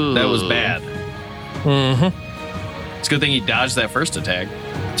 That was bad. Mm-hmm. It's a good thing he dodged that first attack.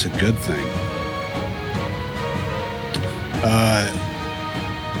 It's a good thing.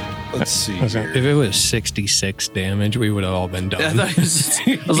 Let's see If here. it was 66 damage, we would have all been I, done. thought it was,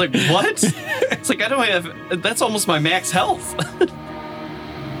 I was like, what? It's like, I don't have, that's almost my max health.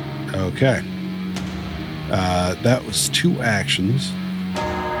 Okay. That was 2 actions.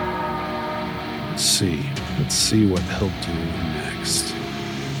 Let's see. Let's see what he'll do next.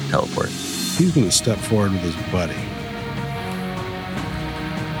 Teleport. He's going to step forward with his buddy.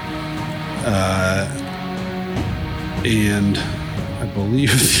 And I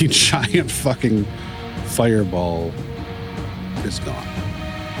believe the giant fucking fireball is gone.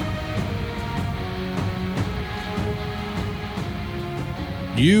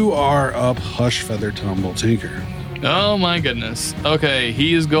 You are up, Hush, Feather, Tumble, Tinker. Oh my goodness. Okay,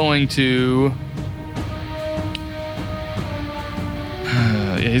 he is going to.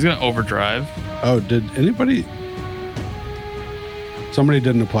 Yeah, he's going to overdrive. Oh, did anybody? Somebody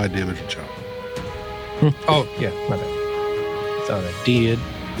didn't apply damage to Chuck. Oh, yeah, my bad. Thought I did.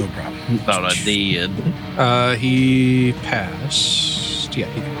 No problem. Thought I did. He passed. Yeah,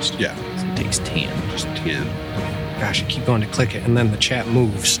 he passed. Yeah, It takes 10. just 10. Gosh, I keep going to click it, and then the chat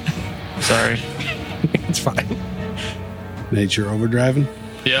moves. Sorry. It's fine. Nate, you're overdriving,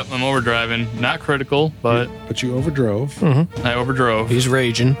 Yep, I'm overdriving. Not critical, but but you overdrove. I overdrove. He's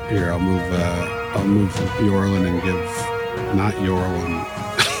raging. Here, I'll move Yorlin and give not Yorlin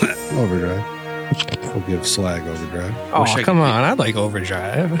overdrive. We'll give Slag overdrive. Oh, Wish I come could- on. I'd like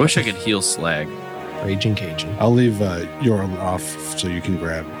overdrive. Wish I could heal Slag. Raging Cajun. I'll leave Yorlin off so you can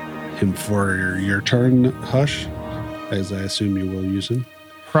grab him for your turn, Hush, as I assume you will use him.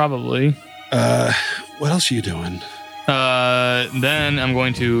 Probably. What else are you doing? Then I'm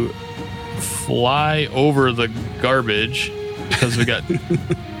going to fly over the garbage because we got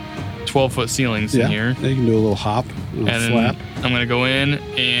 12-foot ceilings in here. You can do a little hop, a little And flap. then I'm going to go in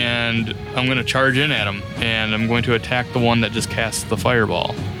and I'm going to charge in at him. And I'm going to attack the one that just casts the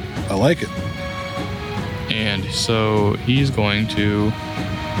fireball. I like it. And so he's going to.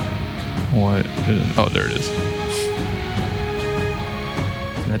 What? Oh, there it is.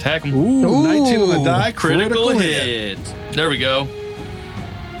 Gonna attack him. Ooh, 19 on the die, Critical hit. There we go.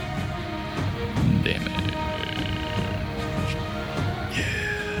 Damn it.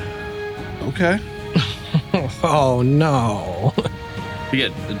 Okay. Oh, no. You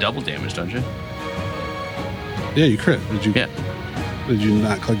get the double damage, don't you? Yeah, you crit. Did you? Yeah. Did you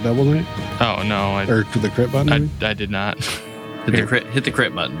not click double night Oh no, or the crit button? I did not. Hit the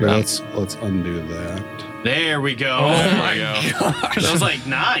crit button. Here, let's undo that. There we go. Oh There my we God. go. That was like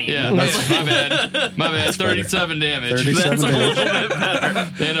 9. Yeah, my bad. My bad. 37 damage. 37 That's a damage. little bit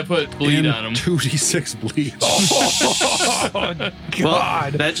better. And I put bleed And on him. 2d6 bleed.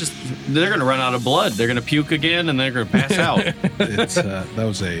 Well, that just, they're going to run out of blood. They're going to puke again and they're going to pass out. It's that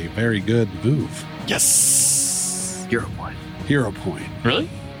was a very good move. Yes. You're one. Hero point. Really?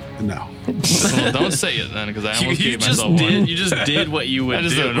 No. Well, don't say it then, because I almost You gave just myself did. one. You just did what you would I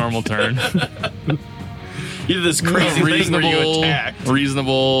just do. did a normal turn. You did this crazy thing where you attacked.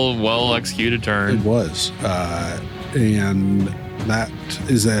 reasonable, well executed It turn. was. And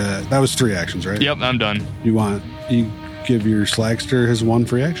that was 3 actions, right? Yep, I'm done. You give your Slagster his 1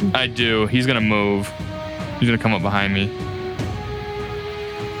 free action? I do. He's gonna move. He's gonna come up behind me.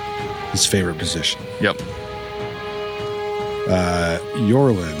 His favorite position. Yep.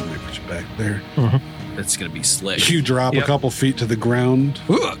 Yorlin, let me put you back there. That's going to be slick. You drop a Yep. couple feet to the ground,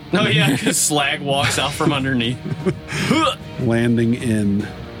 Oh, yeah, because Slag walks out from underneath. landing in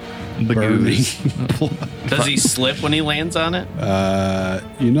The burning goose. blood. Does he slip when he lands on it?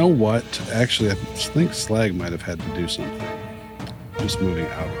 You know what? Actually, I think Slag might have had to do something. Just moving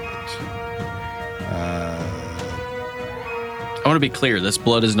out of it. I want to be clear. This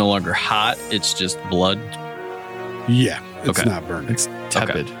blood is no longer hot. It's just blood. Yeah, it's Okay. not burning. It's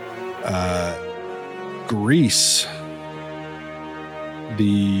tepid. Grease.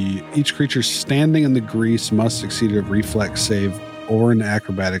 Each creature standing in the grease must succeed a reflex save or an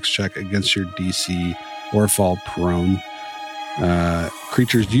acrobatics check against your DC or fall prone.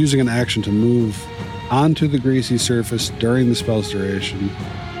 Creatures using an action to move onto the greasy surface during the spell's duration.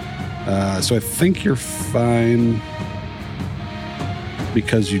 So I think you're fine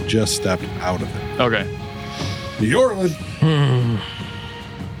because you just stepped out of it. Okay. Yorlin.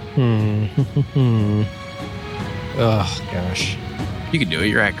 Oh gosh. You can do it.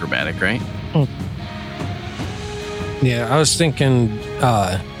 You're acrobatic, right? Yeah, I was thinking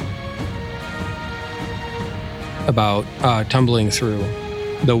about tumbling through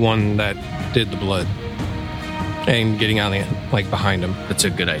the one that did the blood and getting on the like behind him. That's a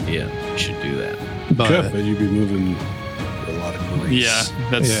good idea. You should do that. But you'd be moving a lot of grease. Yeah,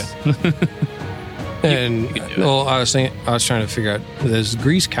 that's And You can do it. well, I was trying to figure out, does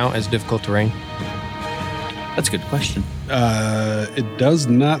grease count as difficult terrain? That's a good question. It does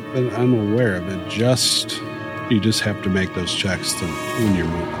not that I'm aware of. You just have to make those checks when you're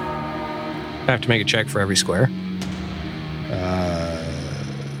moving. I have to make a check for every square.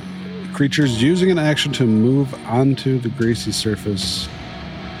 Creatures using an action to move onto the greasy surface.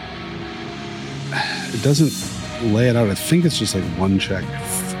 It doesn't lay it out. I think it's just like one check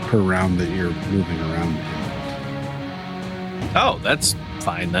per round that you're moving around. Oh, that's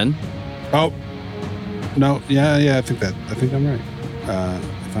fine then. Oh, no. Yeah. I think I'm right.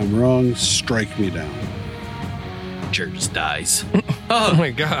 If I'm wrong, strike me down. Jared just dies. Oh my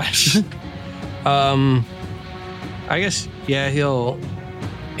gosh. I guess, yeah,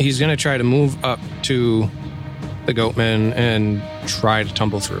 he's going to try to move up to the goatman and try to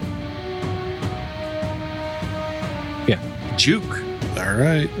tumble through. Juke. All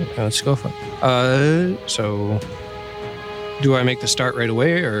right. Okay, let's go for it. So do I make the start right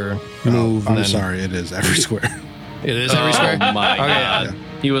away or move? I'm and then- sorry. It is every square. It is every square? Oh my Okay. god.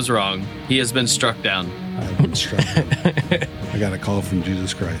 He was wrong. He has been struck down. I've been struck. I got a call from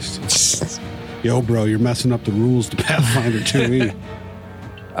Jesus Christ. Yo, bro, you're messing up the rules to Pathfinder 2e,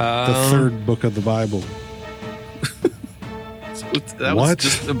 the third book of the Bible. That was What?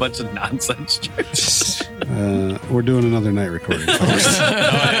 just a bunch of nonsense jokes. We're doing another night recording, folks.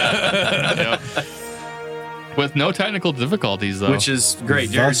 Yep. With no technical difficulties, though. Which is great.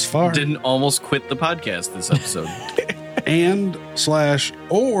 Jared Thus far. didn't almost quit the podcast this episode.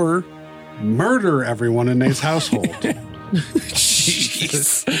 or murder everyone in Nate's household.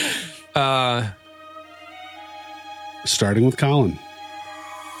 Jeez. Starting with Colin.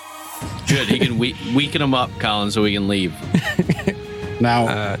 Good. He can weaken him up, Colin, so we can leave.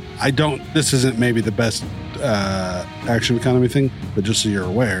 Now, this isn't maybe the best action economy thing, but just so you're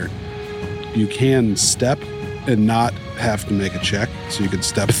aware, you can step and not have to make a check. So you can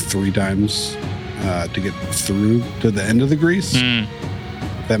step 3 times to get through to the end of the grease. Mm.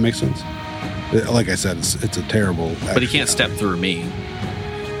 If that makes sense. Like I said, it's a terrible. But he can't step through me.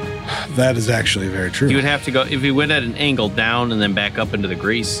 That is actually very true. He would have to go, if he went at an angle down and then back up into the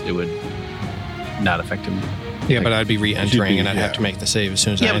grease, it would not affect him. Yeah, but I'd be re-entering and I'd Yeah. have to make the save as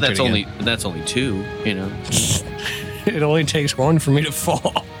soon as I Yeah, but entered again. that's only 2, you know. It only takes 1 for me to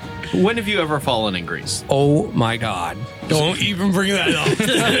fall. When have you ever fallen in grease? Oh my god. Don't even bring that up.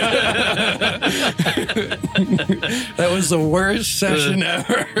 That was the worst session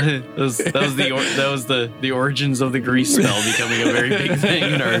ever. that was the origins of the grease spell becoming a very big thing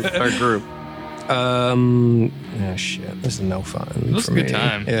in our group. Oh shit. This is no fun. It was for a good me.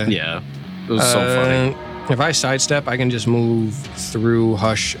 time. Yeah. Yeah, it was so funny. If I sidestep, I can just move through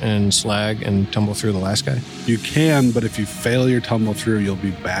Hush and Slag and tumble through the last guy. You can, but if you fail your tumble through, you'll be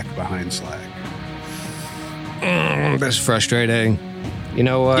back behind Slag. That's frustrating. You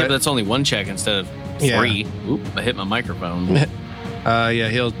know what? Yeah, but that's only 1 check instead of 3. Oop, I hit my microphone. Yeah,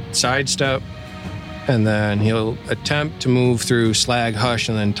 he'll sidestep and then he'll attempt to move through Slag, Hush,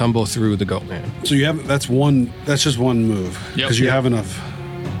 and then tumble through the Goatman. So you have that's just one move because you have enough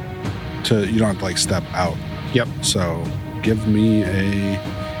to you don't have to like step out. Yep. So give me a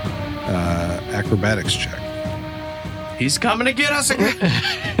acrobatics check. He's coming to get us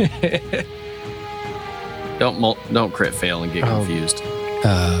again. Don't crit fail and get Oh. confused.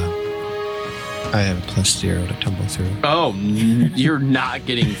 I have a +0 to tumble through. Oh, you're not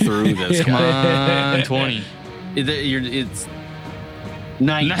getting through this. Come guy. on, 20. It's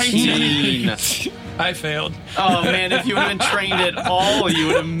 19. I failed. Oh man, if you would have been trained at all, you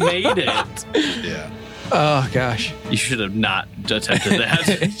would have made it. Yeah. Oh gosh. You should have not attempted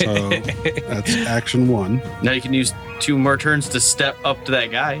that. So that's action 1. Now you can use 2 more turns to step up to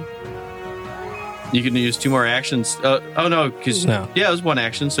that guy. You can use 2 more actions. Oh no, because No. yeah, it was 1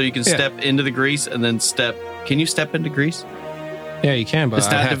 action, so you can Yeah. step into the grease and then step. Can you step into grease? Yeah, you can, but It's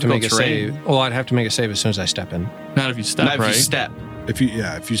I'd not have to make a difficult terrain. save. Well, I'd have to make a save as soon as I step in. Not if you step, Not if right? you step. If you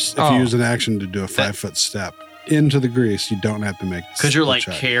use an action to do a 5-foot step into the grease, you don't have to make Because you're the like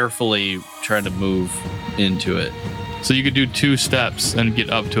check. carefully trying to move into it. So you could do 2 steps and get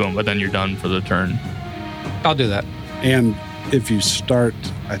up to him, but then you're done for the turn. I'll do that. And if you start,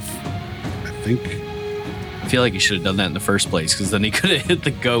 I think I feel like you should have done that in the first place because then he could have hit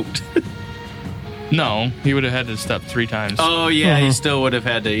the goat. No, he would have had to step 3 times. Oh, yeah. He Mhm. still would have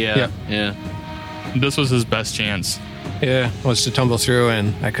had to. Yeah. This was his best chance. Yeah, was to tumble through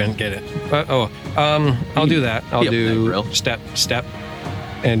and I couldn't get it. But I'll do that. I'll Be up there, do bro. step,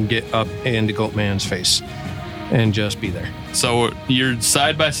 and get up into Goatman's face, and just be there. So you're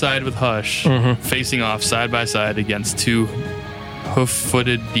side by side with Hush, facing off side by side against 2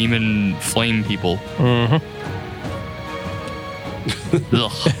 hoof-footed demon flame people. Mm-hmm.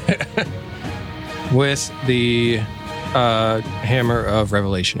 Ugh. With the hammer of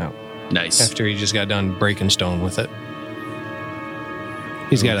revelation out. Nice. After he just got done breaking stone with it.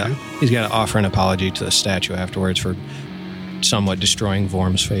 He's got to offer an apology to the statue afterwards for somewhat destroying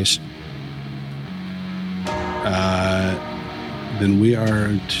Vorm's face. then we are.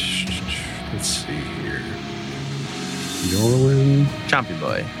 Let's see here. Yorwin. Chompy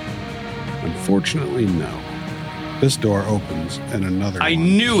boy. Unfortunately, no. This door opens, and another. I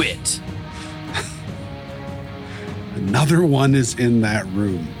one. knew it. Another one is in that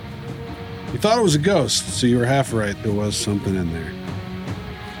room. You thought it was a ghost, so you were half right. There was something in there.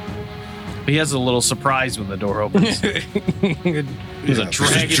 He has a little surprise when the door opens. He's a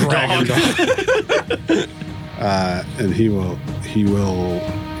dragon dog. And he will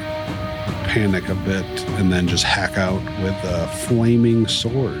panic a bit and then just hack out with a flaming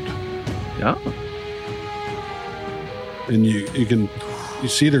sword. Yeah. And you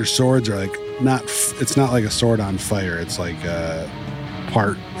see their swords are like it's not like a sword on fire. It's like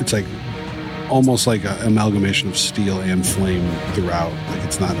it's like almost like an amalgamation of steel and flame throughout. Like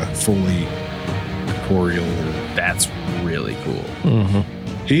it's not a fully corporeal. That's really cool.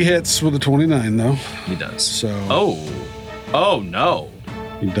 Mm-hmm. He hits with a 29 though. He does. So Oh no.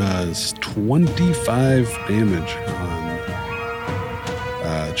 he does 25 damage on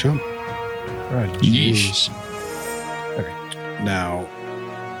Chump. Oh, Yeesh. Now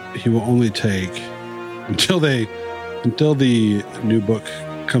he will only take until the new book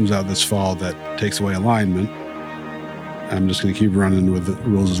comes out this fall that takes away alignment. I'm just going to keep running with the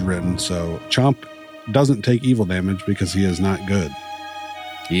rules as written. So Chomp doesn't take evil damage because he is not good.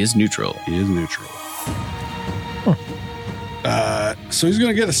 He is neutral. He is neutral. So he's going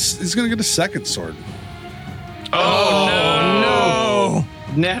to get a second sword. Oh, no.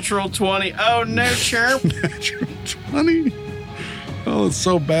 Natural 20. Oh no, Chirp. Natural 20. Oh, it's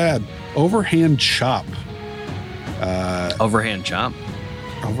so bad. Overhand chop. Overhand chomp.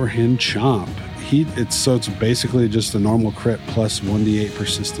 Overhand chomp. It's basically just a normal crit plus 1d8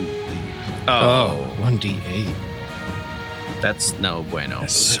 persistent bleed. Oh, 1d8. That's no bueno.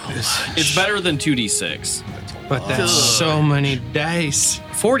 So It's better than 2d6. But that's so many dice.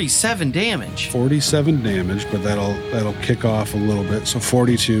 47 damage. 47 damage, but that'll kick off a little bit. So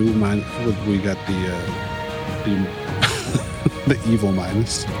 42. We got the the evil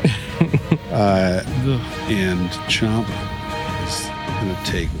minus. And Chomp is going to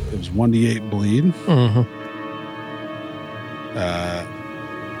take, it was 1d8 bleed. Mm-hmm.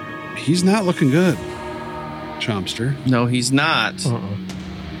 He's not looking good, Chompster. No, he's not.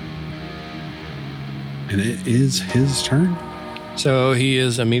 And it is his turn. So he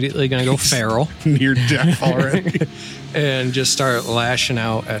is immediately going to go feral Near death already. and just start lashing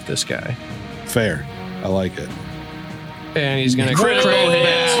out at this guy. Fair. I like it. And he's going to Critical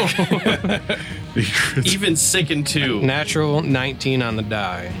hit. Even sickened too. Natural 19 on the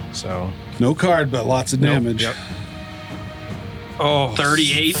die. So No card, but lots of damage. Yep. Oh,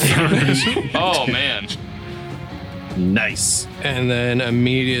 38 damage. Oh, man. Nice. and then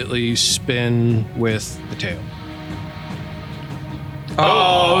immediately spin with the tail.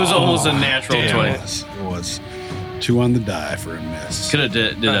 Oh, it was almost a natural damn 20. it. It was 2 on the die for a miss. Could have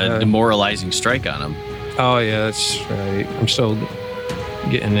did a demoralizing strike on him. Oh yeah, that's right. I'm still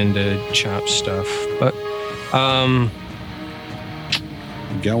getting into chop stuff, but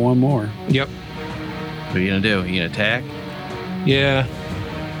You got one more. yep, What are you gonna do? You gonna attack? yeah.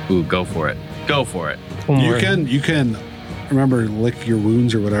 Ooh, go for it. Go for it. One more. You can remember lick your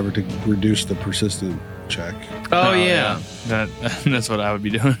wounds or whatever to reduce the persistent check. Oh, yeah. That's what I would be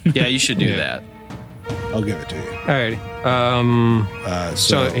doing. Yeah, you should do Yeah. that. I'll give it to you. Alrighty.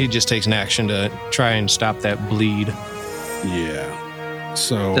 So he just takes an action to try and stop that bleed. yeah.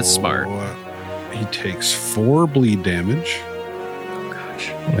 So That's smart. He takes 4 bleed damage.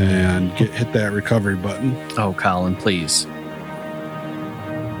 and hit that recovery button. Oh, Colin, please.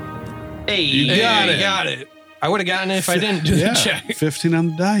 Hey, You got it. I would have gotten it if I didn't do the check. 15 on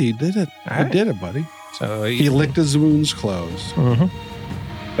the die. You did it. All You right. did it, buddy. So He licked his wounds closed. Mhm.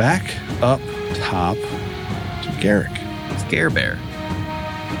 Back up top to Garrick. Scare Bear.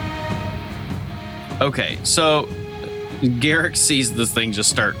 Okay, so Garrick sees this thing just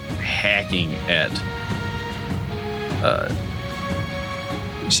start hacking at.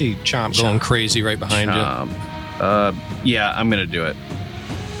 You see Chomp going crazy right behind you. Yeah, I'm gonna do it.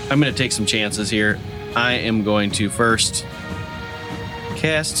 I'm gonna take some chances here. I am going to first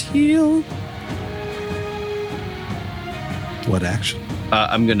cast heal. What action?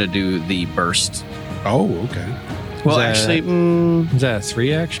 I'm gonna do the burst. Oh, okay. Well, that- actually, Is that a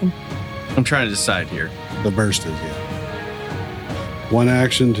 3 action? I'm trying to decide here. The burst is, yeah. One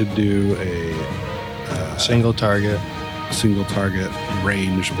action to do a Single target. single target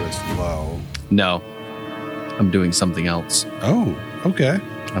range, but it's low. No, I'm doing something else. Oh, okay.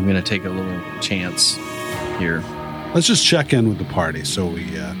 I'm gonna take a little chance here. Let's just check in with the party. So we,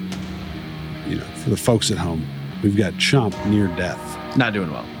 for the folks at home, we've got Chomp near death. Not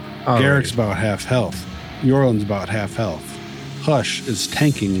doing well. Garrick's about half health. Yorland's about half health. Hush is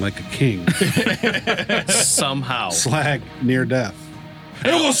tanking like a king. Somehow. Slag near death.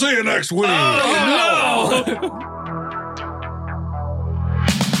 And we'll see you next week. Oh, no!